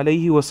sallallahu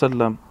alaihi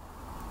wasallam.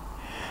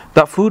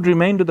 That food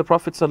remained with the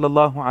Prophet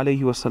sallallahu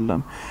alaihi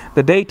wasallam.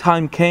 The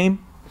daytime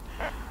came,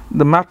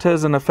 the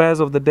matters and affairs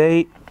of the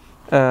day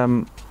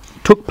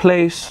took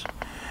place,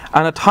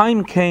 and a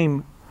time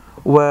came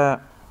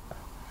where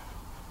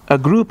a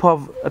group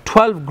of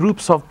 12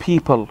 groups of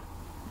people,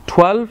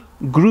 12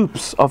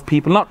 groups of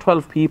people, not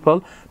 12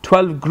 people,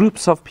 12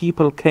 groups of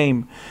people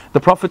came. The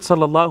Prophet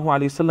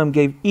ﷺ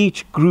gave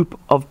each group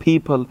of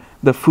people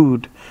the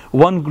food.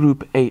 One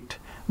group ate,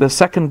 the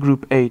second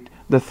group ate,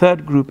 the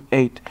third group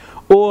ate.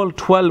 All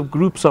 12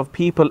 groups of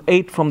people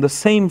ate from the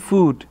same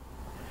food.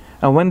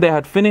 And when they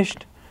had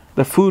finished,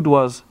 the food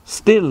was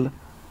still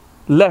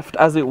left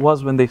as it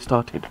was when they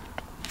started.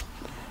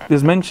 This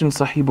is mentioned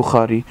Sahih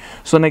Bukhari.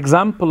 So an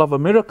example of a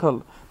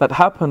miracle that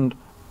happened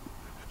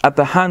at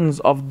the hands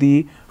of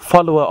the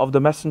follower of the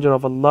Messenger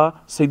of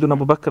Allah, Sayyidina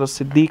Abu Bakr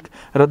as-Siddiq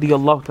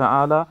radiyallahu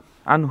ta'ala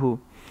anhu.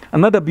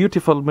 Another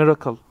beautiful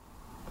miracle.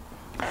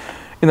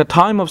 In the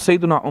time of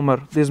Sayyidina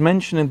Umar, there is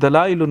mention in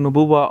Dalail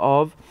al-Nubuwah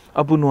of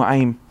Abu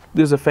Nu'aym.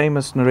 This is a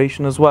famous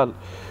narration as well.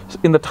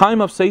 In the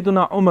time of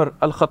Sayyidina Umar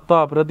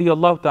al-Khattab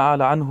radiyallahu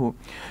ta'ala anhu,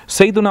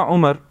 Sayyidina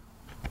Umar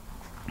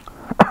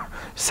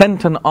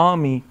sent an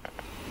army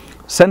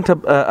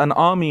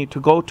to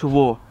go to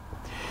war.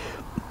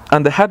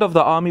 And the head of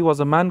the army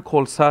was a man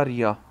called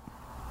Sariya.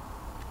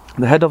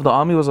 The head of the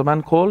army was a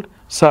man called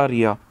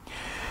Sariya.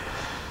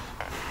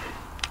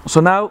 So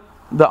now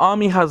the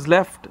army has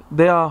left.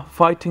 They are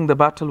fighting the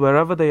battle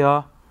wherever they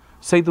are.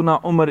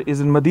 Sayyidina Umar is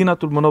in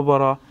Madinatul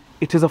Munawwara.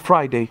 It is a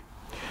Friday.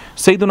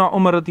 Sayyidina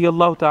Umar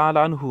radiyallahu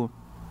ta'ala anhu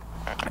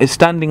is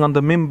standing on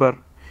the mimbar.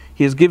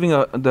 He is giving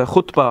the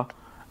khutbah,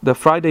 the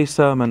Friday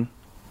sermon.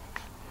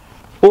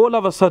 All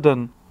of a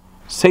sudden,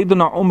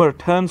 Sayyidina Umar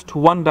turns to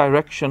one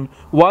direction.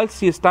 Whilst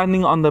he is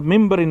standing on the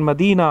mimbar in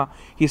Medina,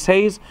 he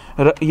says,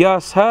 Ya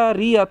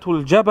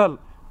Sariyatul Jabal,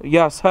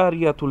 Ya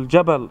Sariyatul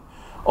Jabal,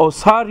 O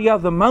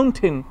Sariya the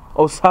mountain,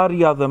 O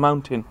Sariya the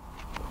mountain.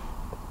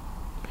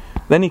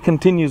 Then he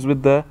continues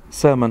with the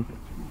sermon.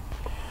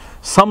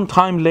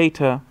 Sometime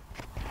later,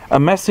 a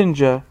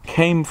messenger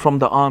came from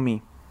the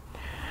army,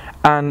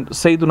 and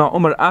Sayyidina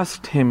Umar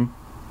asked him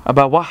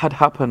about what had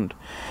happened.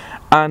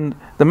 And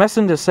the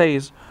messenger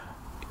says,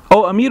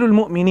 O Amirul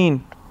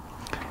Mu'mineen,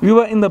 we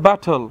were in the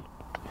battle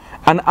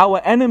and our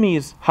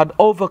enemies had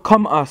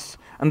overcome us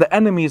and the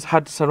enemies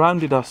had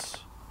surrounded us.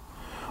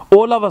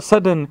 All of a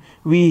sudden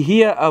we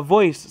hear a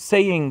voice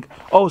saying,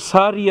 O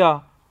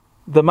Sariya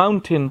the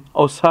mountain,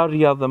 O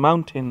Sariya the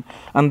mountain.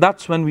 And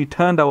that's when we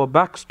turned our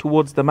backs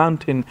towards the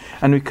mountain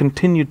and we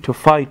continued to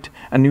fight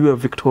and we were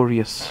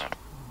victorious.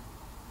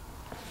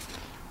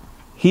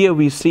 Here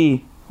we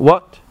see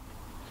what?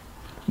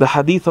 The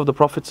hadith of the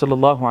Prophet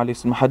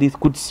ﷺ, hadith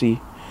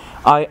Qudsi.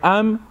 I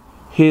am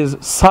his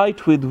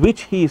sight with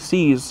which he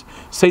sees.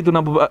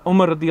 Sayyidina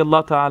Umar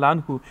radiyallahu ta'ala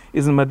anhu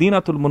is in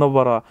Madinatul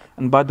Munawwara,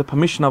 and by the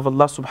permission of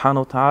Allah subhanahu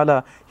wa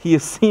ta'ala, he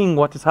is seeing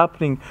what is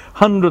happening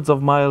hundreds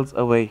of miles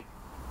away.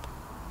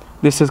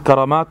 This is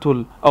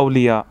Karamatul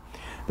Awliya.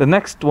 The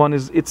next one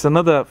is, it's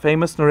another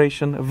famous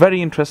narration, a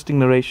very interesting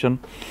narration,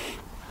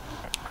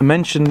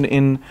 mentioned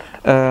in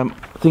I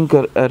think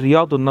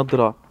Riyad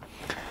Al-Nadra.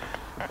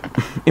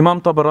 Imam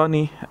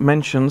Tabarani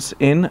mentions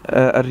in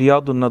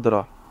Riyad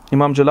Al-Nadra.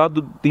 Imam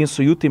Jalaluddin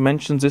Suyuti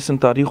mentions this in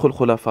Tarikh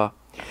al-Khulafa.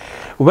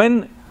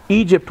 When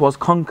Egypt was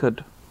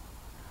conquered,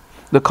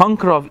 the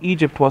conqueror of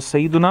Egypt was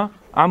Sayyiduna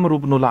Amr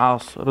ibn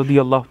al-As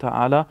radiyallahu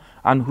ta'ala,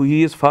 and who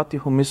he is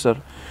Fatihu Misr,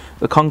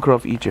 the conqueror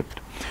of Egypt.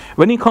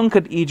 When he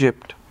conquered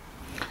Egypt,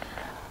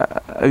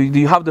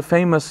 you have the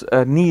famous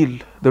Nile,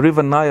 the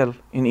river Nile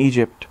in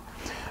Egypt.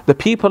 The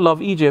people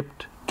of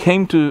Egypt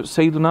came to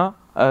Sayyiduna,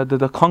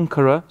 the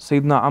conqueror,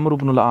 Sayyidina Amr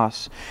ibn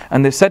al-As,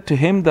 and they said to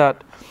him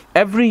that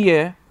every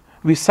year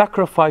we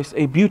sacrifice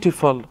a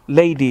beautiful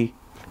lady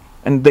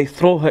and they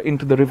throw her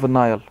into the river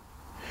Nile,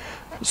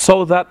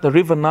 so that the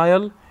river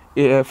Nile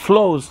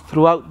flows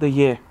throughout the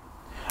year.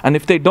 And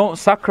if they don't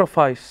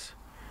sacrifice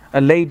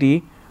a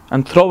lady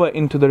and throw her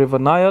into the river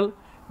Nile,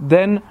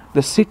 then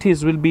the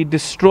cities will be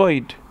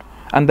destroyed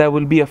and there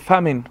will be a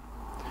famine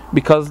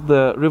because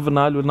the river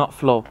Nile will not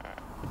flow.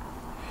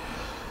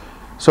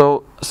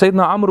 So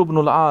Sayyidina Amr ibn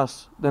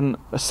al-As then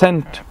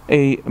sent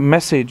a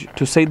message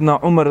to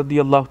Sayyidina Umar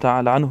radiyallahu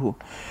ta'ala anhu.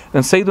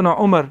 Then Sayyidina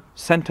Umar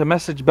sent a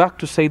message back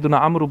to Sayyidina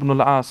Amr ibn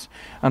al-As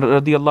and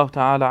radiyallahu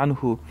ta'ala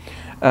anhu.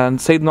 And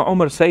Sayyidina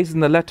Umar says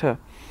in the letter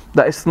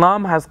that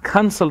Islam has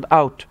cancelled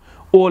out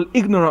all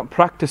ignorant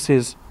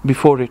practices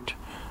before it.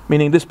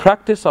 Meaning this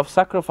practice of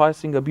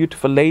sacrificing a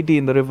beautiful lady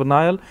in the river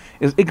Nile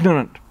is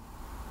ignorant.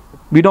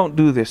 We don't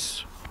do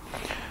this.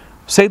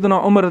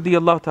 Sayyidina Umar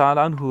radiyallahu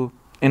ta'ala anhu,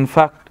 in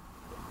fact,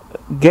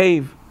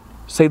 gave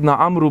Sayyidina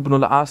Amr ibn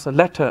al-As a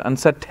letter and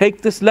said,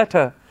 take this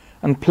letter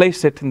and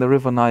place it in the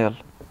river Nile.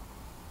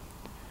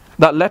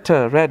 That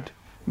letter read,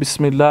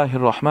 Bismillahir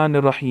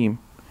Rahmanir Rahim.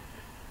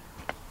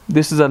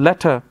 This is a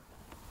letter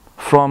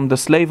from the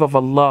slave of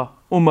Allah,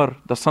 Umar,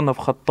 the son of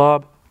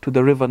Khattab, to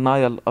the river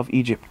Nile of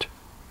Egypt.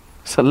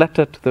 It's a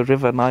letter to the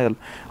river Nile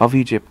of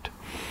Egypt.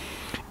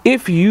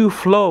 If you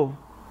flow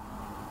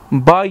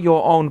by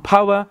your own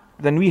power,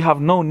 then we have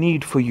no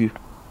need for you.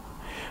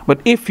 But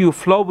if you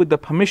flow with the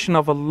permission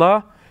of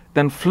Allah,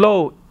 then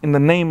flow in the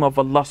name of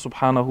Allah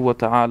subhanahu wa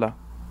ta'ala.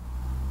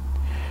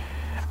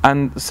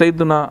 And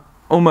Sayyidina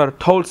Umar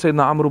told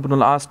Sayyidina Amr ibn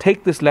al-As,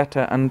 take this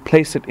letter and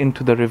place it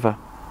into the river.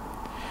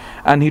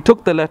 And he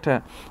took the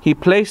letter, he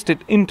placed it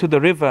into the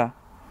river,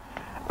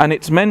 and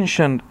it's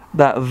mentioned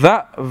that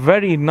that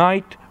very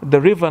night the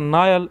river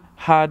Nile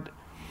had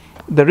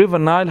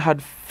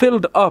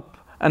filled up,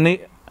 and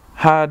it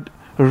had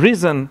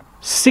risen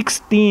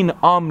 16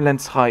 arm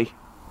lengths high.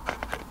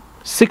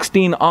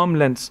 16 arm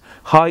lengths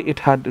high it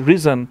had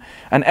risen,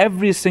 and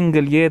every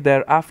single year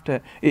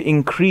thereafter it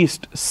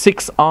increased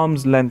 6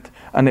 arms length,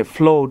 and it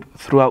flowed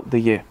throughout the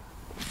year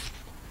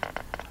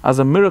as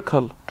a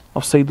miracle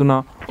of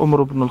Sayyidina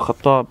Umar ibn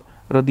al-Khattab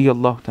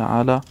radiyallahu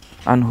ta'ala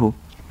anhu.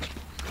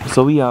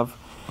 So we have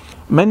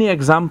many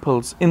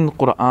examples in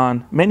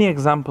Quran, many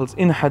examples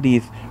in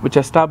Hadith which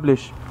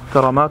establish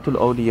karamatul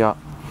awliya.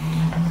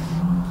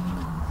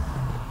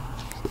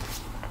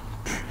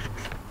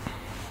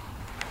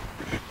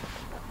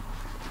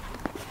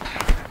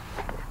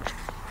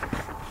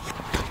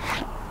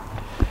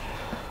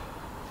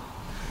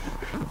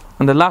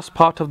 And the last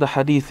part of the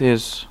hadith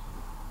is,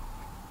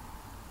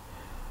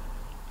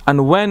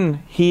 and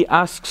when he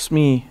asks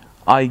me,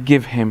 I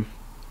give him.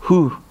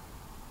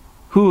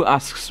 Who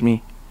asks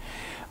me?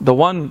 The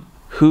one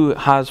who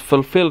has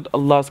fulfilled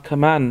Allah's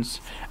commands,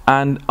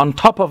 and on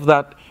top of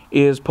that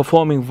is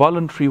performing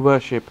voluntary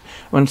worship.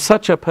 When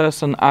such a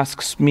person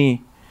asks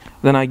me,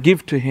 then I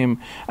give to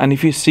him. And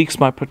if he seeks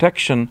my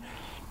protection,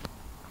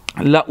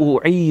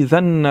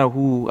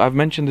 لَأُعِيذَنَّهُ. I've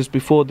mentioned this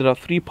before, there are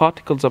 3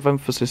 particles of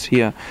emphasis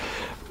here.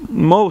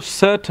 Most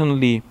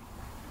certainly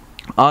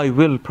I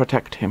will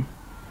protect him.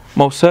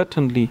 Most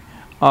certainly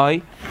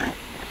I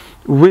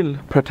will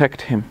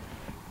protect him.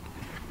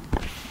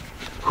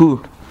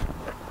 Who?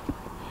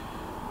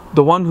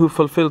 The one who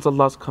fulfills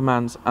Allah's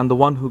commands and the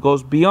one who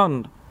goes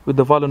beyond with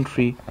the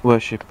voluntary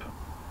worship.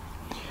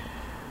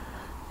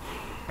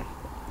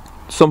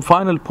 Some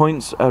final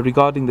points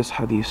regarding this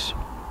hadith.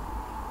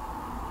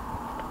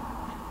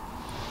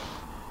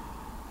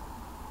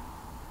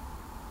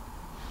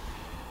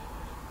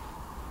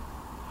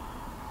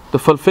 The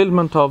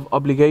fulfillment of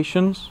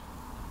obligations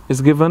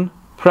is given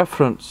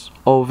preference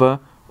over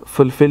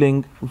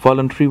fulfilling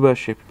voluntary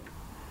worship.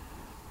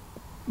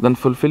 Than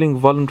fulfilling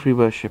voluntary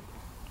worship.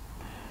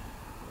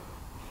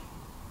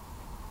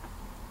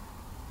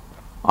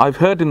 I've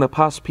heard in the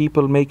past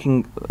people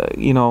making,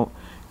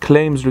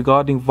 claims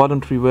regarding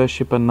voluntary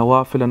worship and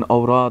nawafil and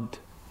awrad.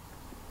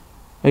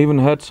 I even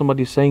heard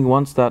somebody saying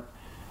once that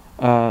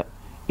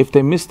if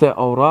they miss their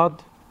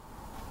awrad,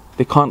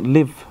 they can't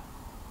live,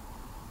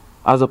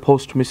 as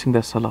opposed to missing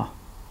their salah.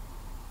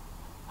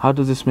 How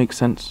does this make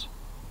sense?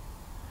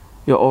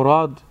 Your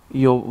awrad,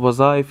 your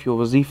wazaif, your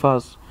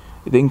wazifas,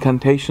 the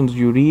incantations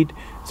you read,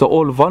 it's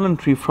all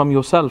voluntary from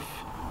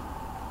yourself.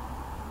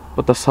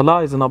 But the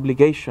salah is an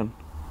obligation.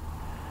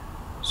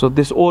 So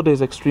this order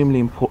is extremely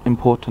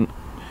important.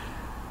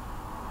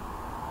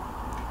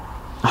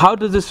 How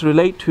does this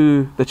relate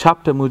to the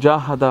chapter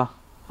Mujahada,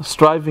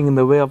 striving in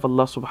the way of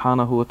Allah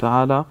subhanahu wa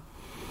ta'ala?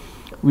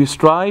 We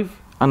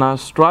strive, and our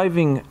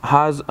striving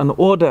has an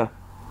order.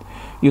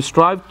 You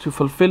strive to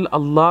fulfill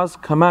Allah's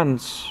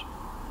commands.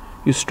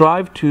 You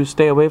strive to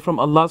stay away from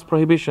Allah's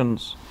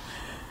prohibitions.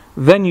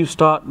 Then you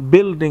start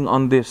building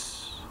on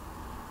this.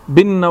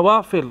 Bin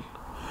nawafil.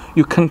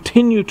 You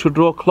continue to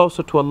draw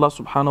closer to Allah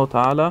subhanahu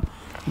wa ta'ala.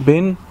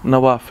 Bin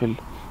nawafil.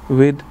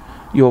 With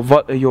your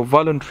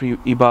voluntary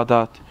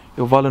ibadat,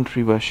 your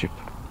voluntary worship.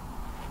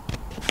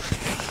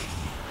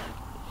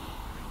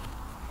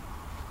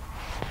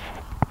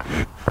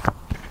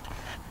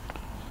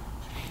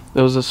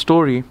 There was a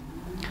story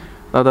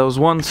that there was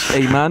once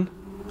a man,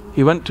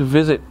 he went to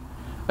visit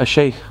a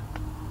Shaykh,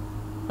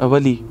 a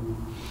wali,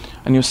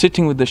 and he was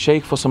sitting with the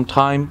Shaykh for some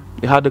time.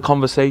 They had a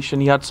conversation,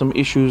 he had some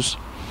issues.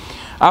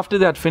 After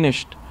they had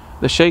finished,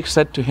 the Shaykh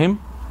said to him,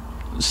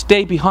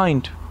 stay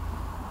behind,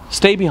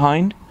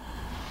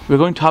 we're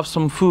going to have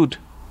some food.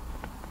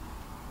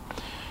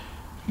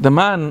 The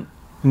man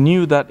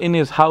knew that in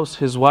his house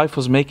his wife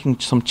was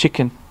making some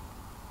chicken,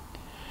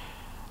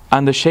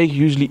 and the Shaykh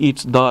usually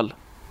eats dal.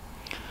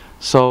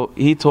 So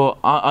he thought,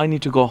 I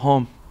need to go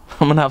home.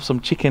 I'm going to have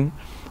some chicken.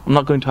 I'm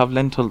not going to have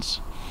lentils.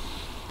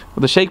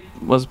 But the Shaykh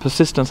was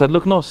persistent, said,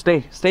 look, no,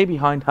 stay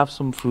behind, have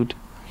some food.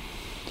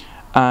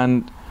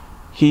 And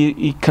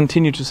he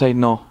continued to say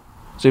no.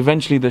 So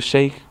eventually the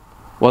Shaykh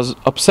was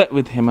upset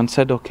with him and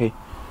said, okay,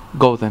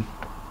 go then.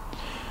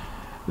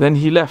 Then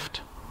he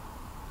left.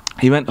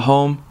 He went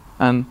home,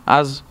 and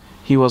as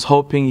he was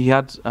hoping,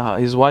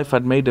 his wife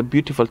had made a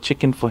beautiful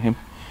chicken for him.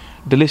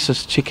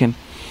 Delicious chicken.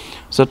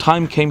 So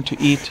time came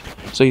to eat.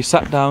 So he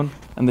sat down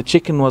and the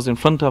chicken was in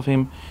front of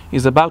him.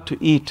 He's about to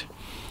eat,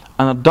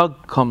 and a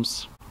dog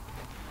comes,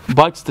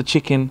 bites the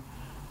chicken,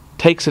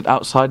 takes it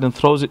outside and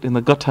throws it in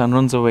the gutter and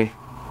runs away.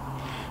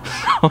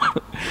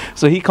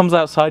 So he comes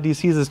outside, he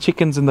sees his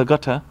chickens in the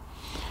gutter.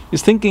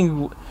 He's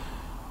thinking,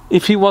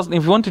 if he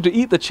wanted to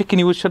eat the chicken,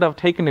 he should have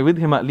taken it with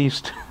him at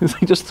least.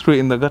 He just threw it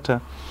in the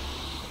gutter.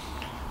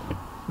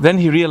 Then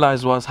he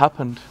realized what's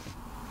happened.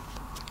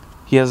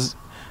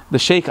 The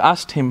Shaykh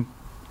asked him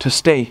to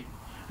stay,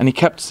 and he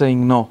kept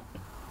saying no.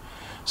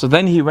 So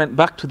then he went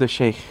back to the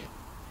Shaykh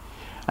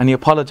and he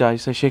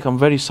apologized. He said, Shaykh, I'm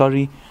very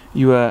sorry.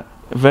 You were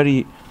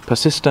very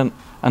persistent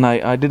and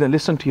I didn't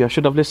listen to you. I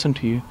should have listened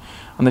to you.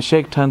 And the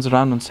Shaykh turns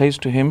around and says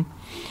to him,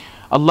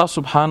 Allah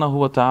subhanahu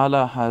wa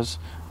ta'ala has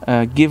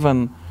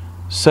given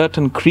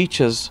certain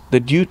creatures the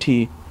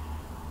duty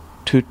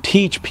to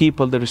teach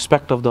people the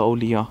respect of the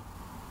awliya.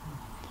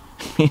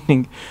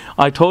 Meaning,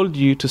 I told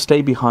you to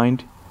stay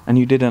behind and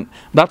you didn't.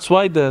 That's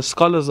why the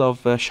scholars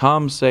of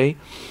Sham say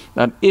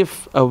that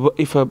if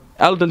a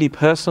elderly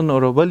person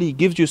or a wali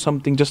gives you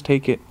something, just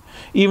take it.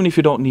 Even if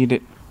you don't need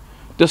it.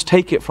 Just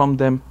take it from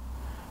them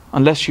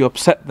unless you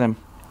upset them.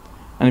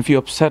 And if you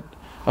upset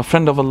a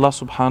friend of Allah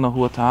subhanahu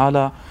wa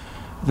ta'ala,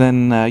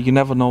 then you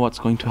never know what's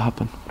going to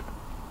happen.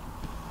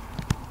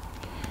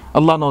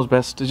 Allah knows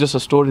best. It's just a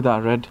story that I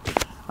read,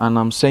 and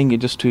I'm saying it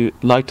just to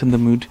lighten the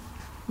mood,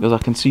 because I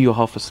can see you're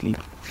half asleep.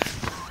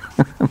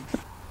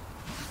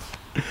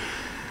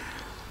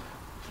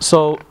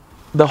 So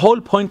the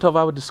whole point of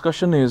our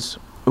discussion is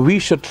we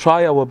should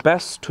try our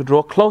best to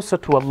draw closer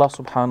to Allah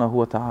subhanahu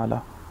wa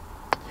ta'ala.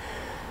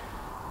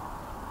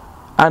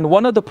 And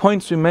one of the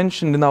points we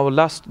mentioned in our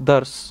last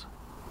dars,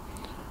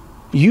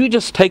 you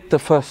just take the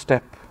first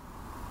step.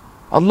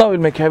 Allah will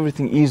make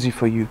everything easy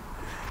for you.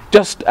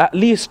 Just at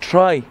least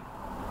try.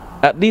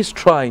 At least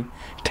try.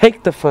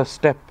 Take the first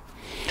step.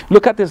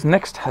 Look at this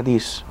next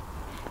hadith.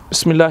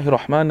 بسم الله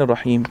الرحمن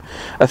الرحيم.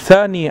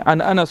 الثاني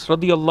عن أنس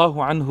رضي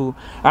الله عنه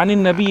عن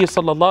النبي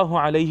صلى الله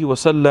عليه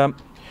وسلم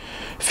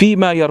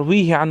فيما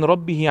يرويه عن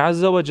ربه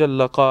عز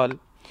وجل قال: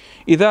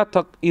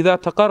 إذا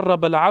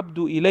تقرب العبد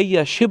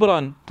إلي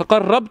شبرا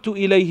تقربت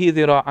إليه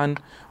ذراعا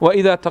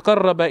وإذا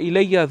تقرب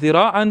إلي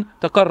ذراعا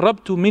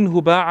تقربت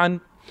منه باعا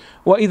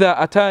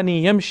وإذا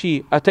أتاني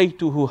يمشي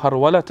أتيته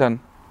هرولة.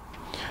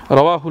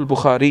 رواه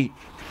البخاري.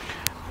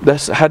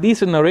 This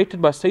hadith is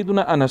narrated by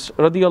Sayyiduna Anas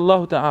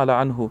radiyallahu ta'ala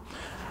anhu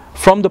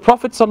from the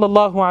Prophet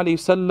sallallahu alaihi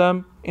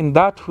wasallam in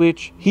that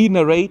which he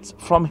narrates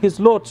from his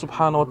Lord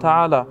subhanahu wa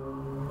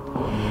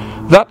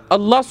ta'ala, that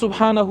Allah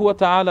subhanahu wa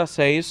ta'ala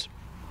says,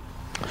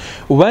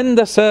 when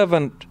the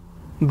servant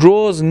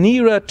draws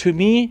nearer to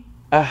me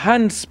a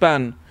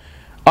handspan,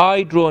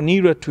 I draw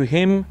nearer to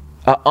him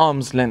an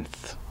arm's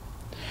length.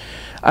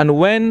 And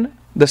when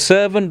the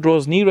servant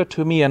draws nearer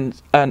to me an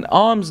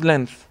arm's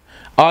length,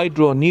 I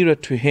draw nearer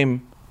to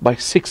him by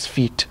 6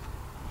 feet.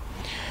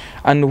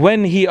 And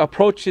when he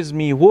approaches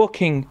me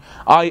walking,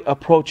 I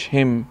approach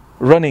him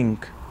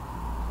running.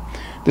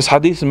 This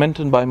hadith is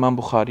mentioned by Imam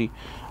Bukhari.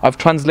 I've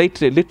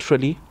translated it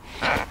literally,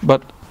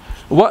 but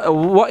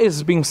what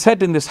is being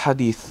said in this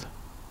hadith?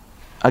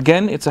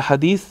 Again, it's a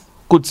hadith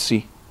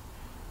Qudsi.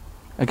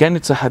 Again,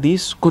 it's a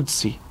hadith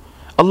Qudsi.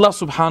 Allah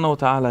subhanahu wa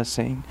ta'ala is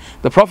saying,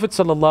 the Prophet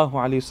sallallahu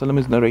alaihi wasallam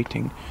is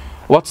narrating.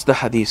 What's the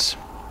hadith?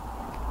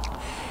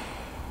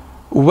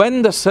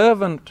 When the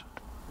servant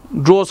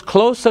draws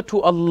closer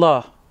to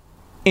Allah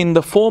in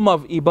the form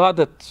of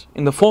ibadat,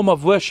 in the form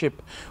of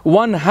worship,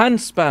 one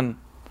handspan,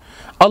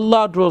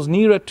 Allah draws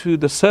nearer to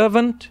the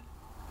servant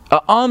an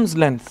arm's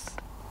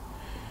length.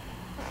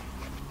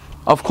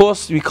 Of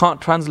course, we can't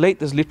translate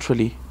this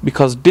literally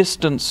because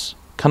distance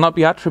cannot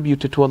be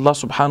attributed to Allah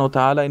subhanahu wa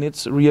ta'ala in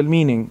its real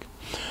meaning.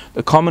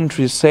 The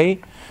commentaries say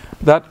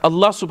that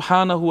Allah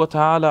subhanahu wa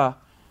ta'ala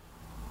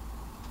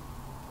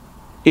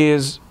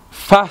is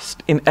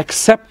fast in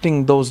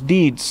accepting those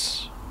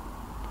deeds.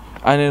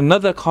 And in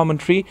another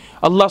commentary,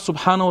 Allah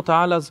subhanahu wa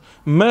ta'ala's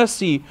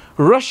mercy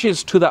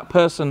rushes to that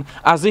person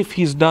as if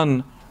he's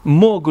done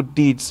more good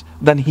deeds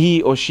than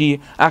he or she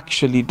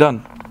actually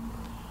done.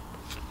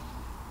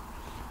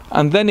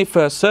 And then if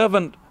a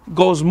servant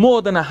goes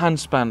more than a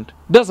handspan,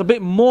 does a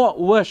bit more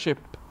worship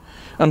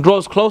and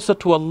draws closer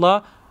to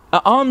Allah,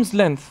 at arm's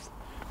length,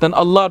 then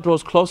Allah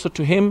draws closer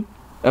to him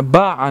a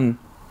ba'an,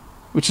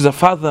 which is a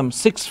fathom,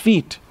 6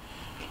 feet.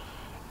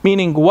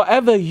 Meaning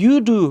whatever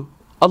you do,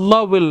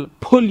 Allah will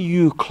pull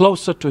you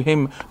closer to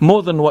Him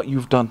more than what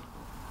you've done.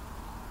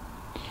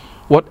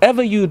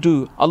 Whatever you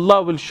do,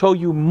 Allah will show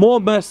you more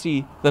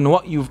mercy than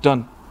what you've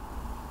done.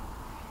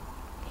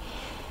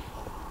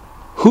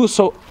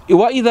 Whoso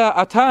وَإِذَا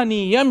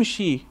أَتَانِي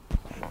يَمْشِي,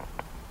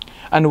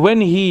 and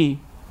when he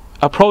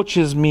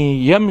approaches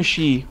me,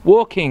 yamshi,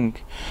 walking,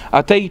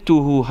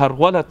 أَتَيْتُهُ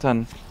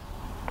هَرْوَلَةً,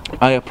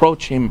 I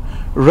approach him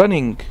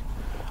running.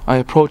 I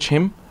approach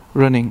him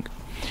running.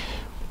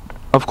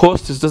 Of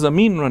course, this doesn't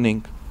mean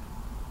running.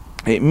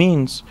 It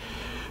means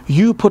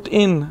you put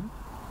in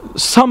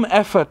some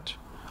effort,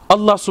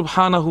 Allah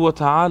subhanahu wa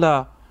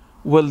ta'ala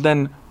will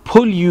then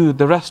pull you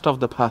the rest of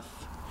the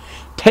path.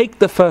 Take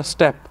the first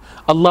step,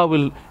 Allah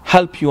will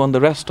help you on the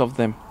rest of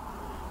them.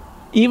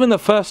 Even the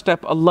first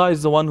step, Allah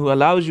is the one who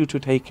allows you to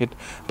take it,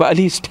 but at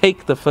least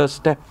take the first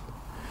step.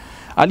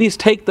 At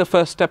least take the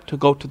first step to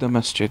go to the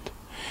masjid.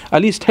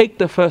 At least take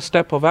the first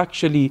step of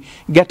actually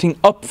getting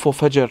up for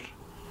Fajr,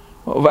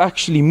 of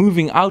actually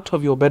moving out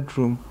of your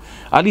bedroom.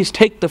 At least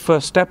take the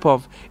first step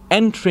of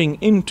entering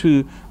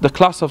into the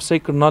class of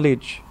sacred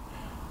knowledge.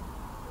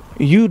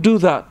 You do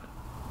that,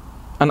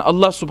 and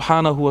Allah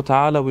subhanahu wa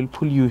ta'ala will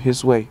pull you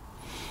His way.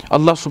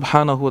 Allah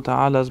subhanahu wa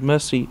ta'ala's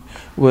mercy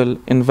will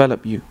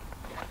envelop you.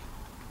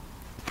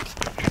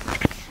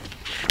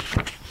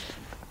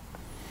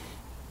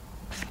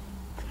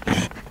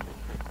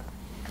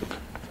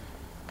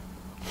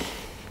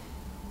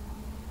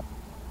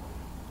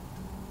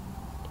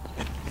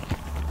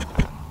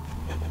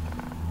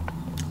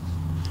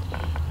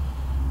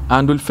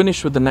 And we'll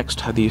finish with the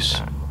next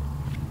hadith.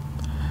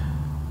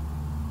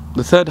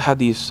 The third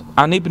hadith.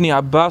 عن ابن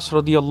عباس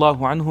رضي الله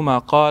عنهما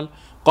قال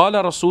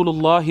قال رسول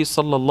الله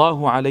صلى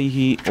الله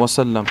عليه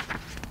وسلم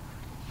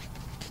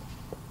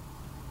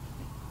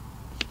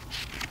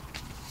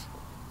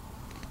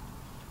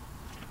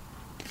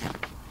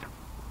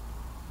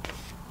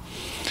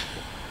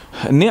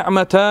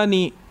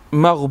نعمتان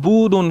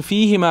مغبون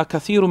فيهما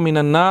كثير من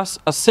الناس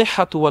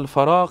الصحة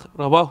والفراغ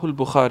رواه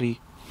البخاري.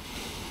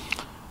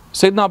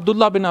 Sayyidina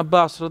Abdullah bin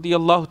Abbas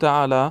radiyallahu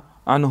ta'ala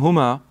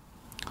anhuma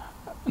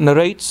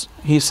narrates,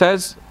 he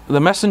says, the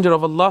Messenger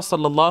of Allah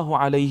sallallahu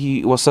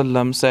alayhi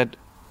wasallam said,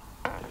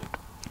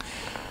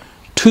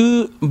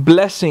 two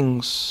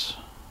blessings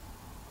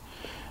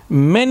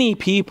many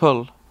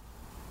people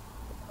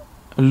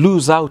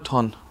lose out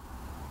on.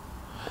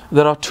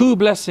 There are two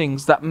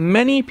blessings that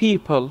many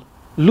people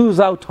lose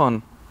out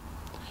on.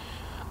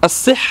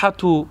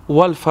 As-sihhatu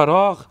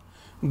wal-faragh,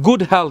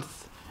 good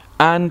health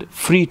and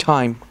free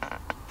time.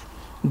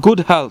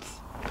 Good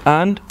health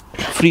and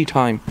free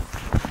time.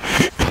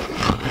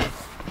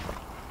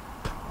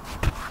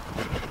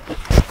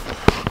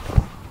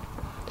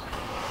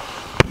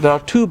 There are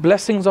two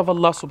blessings of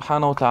Allah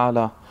subhanahu wa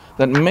ta'ala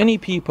that many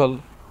people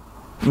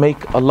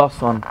make a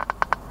loss on.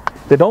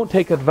 They don't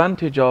take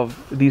advantage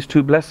of these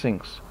two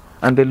blessings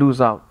and they lose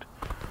out.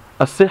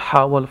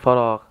 As-sihha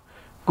wal-faragh,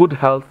 good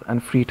health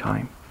and free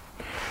time.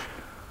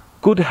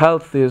 Good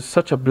health is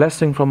such a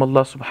blessing from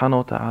Allah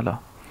subhanahu wa ta'ala.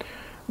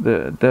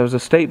 There was a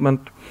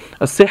statement,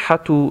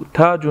 الصحة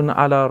تاج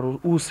على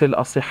رؤوس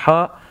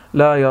الأصحاء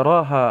لا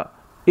يراها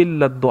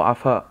إلا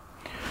الضعفاء.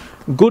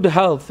 Good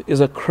health is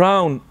a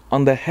crown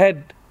on the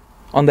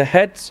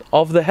heads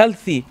of the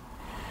healthy.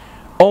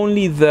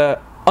 Only the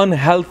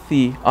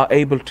unhealthy are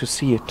able to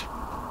see it.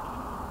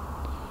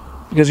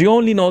 Because you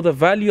only know the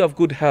value of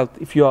good health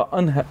if you are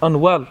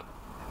unwell.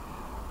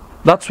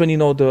 That's when you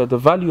know the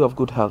value of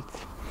good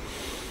health.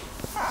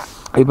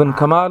 Ibn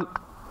Kamal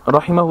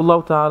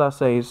rahimahullah ta'ala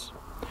says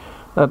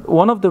that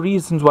one of the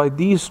reasons why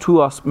these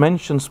two are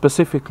mentioned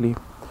specifically,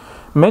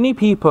 many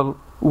people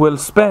will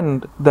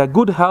spend their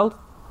good health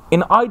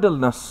in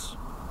idleness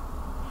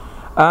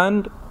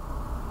and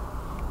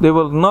they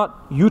will not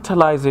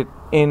utilize it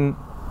in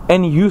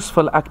any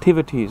useful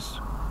activities.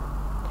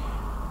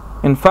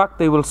 In fact,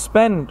 they will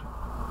spend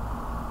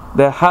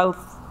their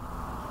health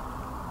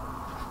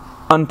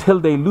until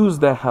they lose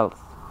their health.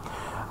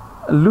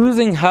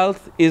 Losing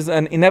health is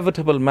an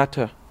inevitable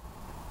matter.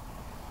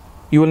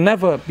 You will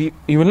never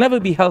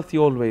be healthy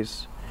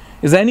always.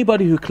 Is there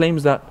anybody who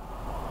claims that?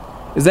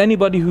 Is there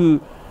anybody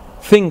who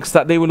thinks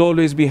that they will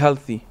always be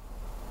healthy?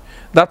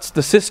 That's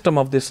the system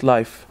of this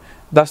life.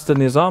 That's the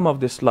nizam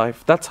of this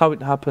life. That's how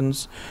it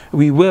happens.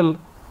 We will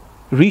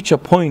reach a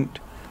point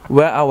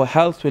where our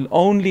health will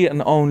only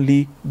and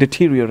only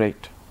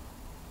deteriorate.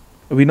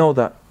 We know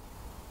that.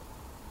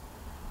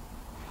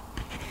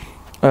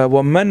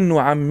 وَمَن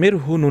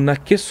نُعَمِّرْهُ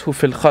نُنَكِّسْهُ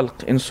فِي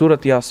الْخَلْقِ. In Surah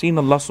Yaseen,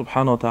 Allah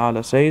subhanahu wa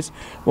ta'ala says,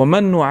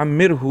 وَمَن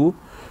نُعَمِّرْهُ,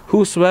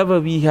 whosoever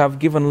we have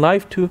given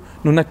life to,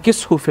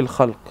 نُنَكِّسْهُ فِي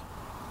الْخَلْقِ,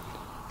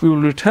 we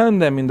will return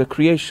them in the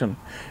creation.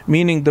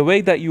 Meaning the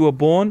way that you were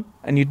born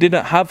and you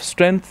didn't have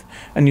strength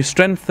and you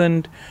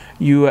strengthened,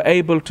 you were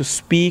able to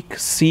speak,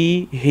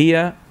 see,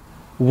 hear,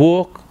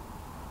 walk,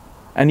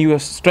 and you were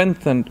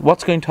strengthened.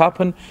 What's going to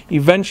happen?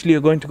 Eventually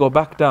you're going to go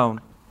back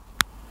down.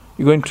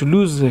 You're going to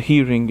lose the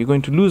hearing, you're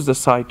going to lose the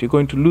sight, you're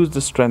going to lose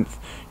the strength,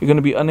 you're going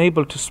to be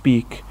unable to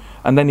speak,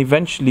 and then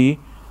eventually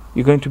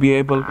you're going to be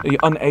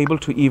unable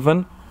to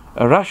even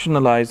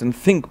rationalize and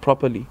think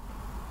properly.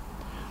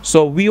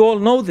 So we all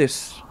know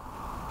this.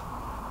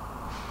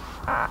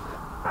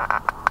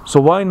 So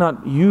why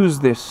not use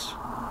this?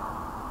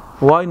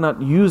 Why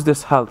not use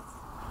this health?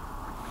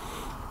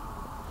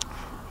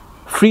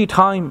 Free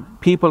time,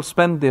 people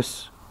spend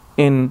this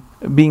in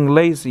being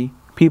lazy,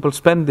 people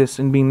spend this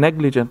in being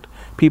negligent,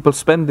 people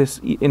spend this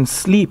in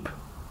sleep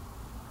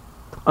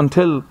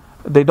until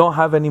they don't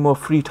have any more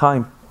free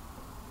time.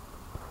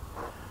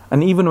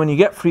 And even when you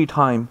get free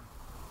time,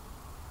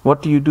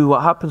 what do?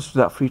 What happens to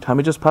that free time?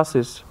 It just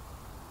passes.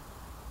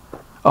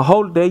 A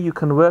whole day you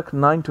can work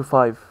 9 to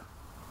 5.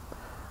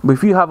 But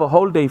if you have a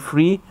whole day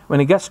free,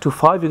 when it gets to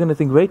 5, you're going to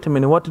think, wait a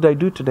minute, what did I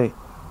do today?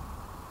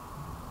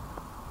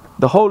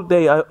 The whole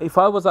day, if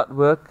I was at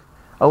work,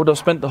 I would have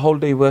spent the whole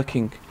day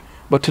working.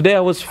 But today I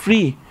was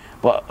free.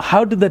 But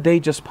how did the day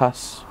just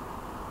pass?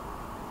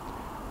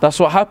 That's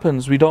what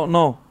happens. We don't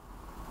know.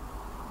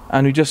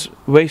 And we just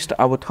waste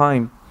our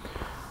time.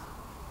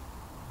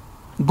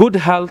 Good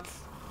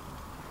health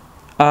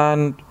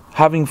and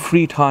having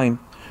free time.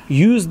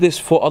 Use this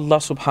for Allah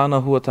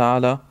subhanahu wa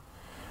ta'ala.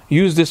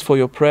 Use this for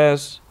your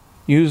prayers.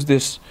 Use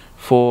this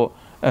for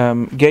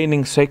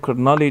gaining sacred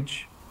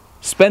knowledge.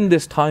 Spend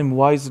this time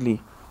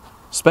wisely.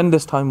 Spend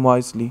this time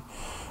wisely.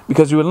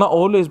 Because you will not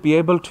always be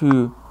able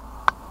to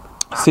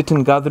sit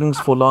in gatherings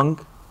for long.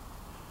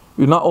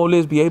 You will not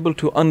always be able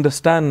to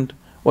understand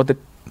what the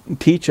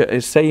teacher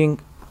is saying.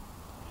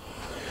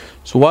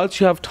 So whilst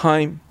you have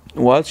time,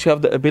 whilst you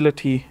have the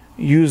ability,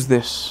 use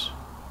this.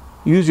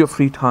 Use your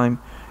free time.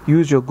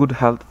 Use your good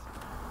health.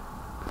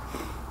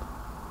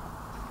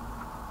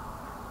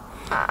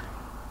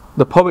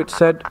 The poet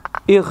said,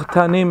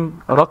 اغتنم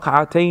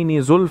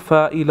ركعتين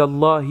زلفى إلى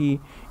الله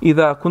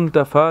إذا كنت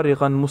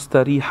فارغا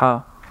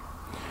مستريحا.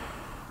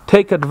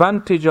 Take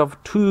advantage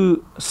of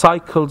 2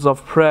 cycles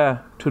of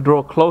prayer to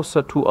draw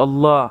closer to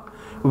Allah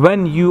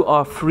when you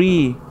are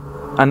free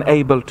and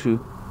able to.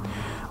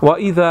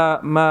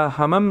 وَإِذَا مَا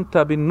هَمَمْتَ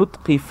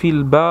بِالنُّطْقِ فِي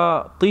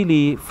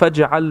الْبَاطِلِ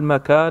فَاجْعَلْ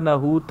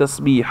مَكَانَهُ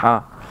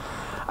تَسْبِيحًا.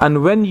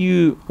 And when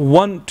you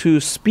want to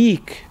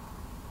speak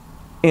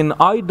in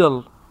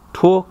idle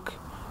talk,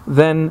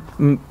 then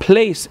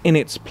place in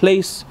its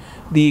place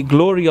the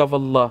glory of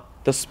Allah,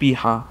 tasbih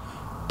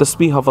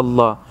of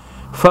Allah.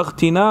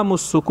 فَاغْتِنَامُ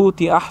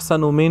السُّكُوتِ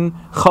أَحْسَنُ مِنْ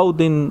خَوْضٍ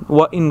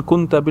وَإِن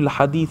كُنْتَ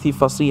بِالْحَدِيثِ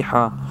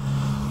فَصِيحًا.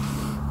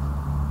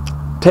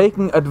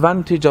 Taking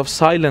advantage of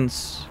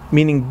silence,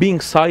 meaning being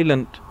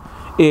silent,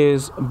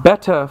 is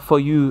better for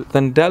you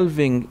than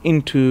delving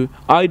into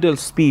idle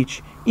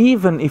speech,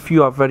 even if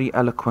you are very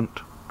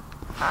eloquent.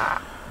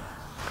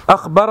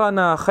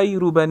 أخبرنا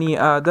خير بني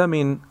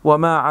آدم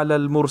وما على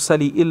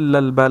المرسل إلا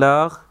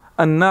البلاغ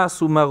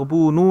الناس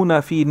مغبونون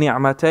في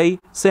نعمتي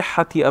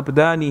صحة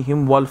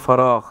أبدانهم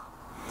والفراغ.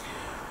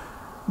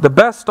 The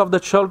best of the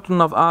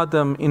children of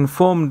Adam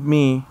informed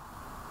me,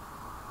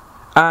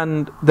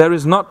 and there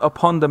is not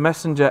upon the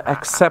messenger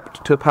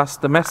except to pass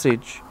the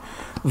message,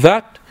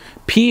 that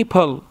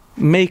people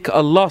make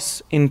a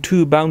loss in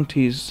 2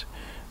 bounties,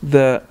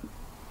 the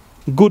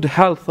good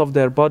health of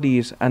their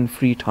bodies and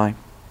free time.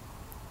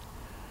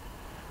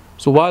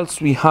 So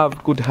whilst we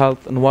have good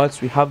health and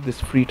whilst we have this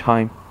free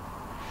time,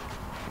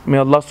 may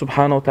Allah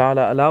subhanahu wa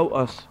ta'ala allow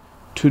us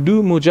to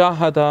do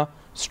mujahada,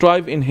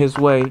 strive in His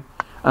way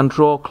and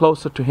draw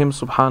closer to Him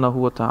subhanahu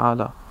wa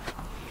ta'ala.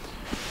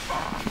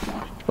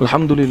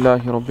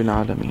 Alhamdulillahi Rabbil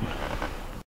Alameen.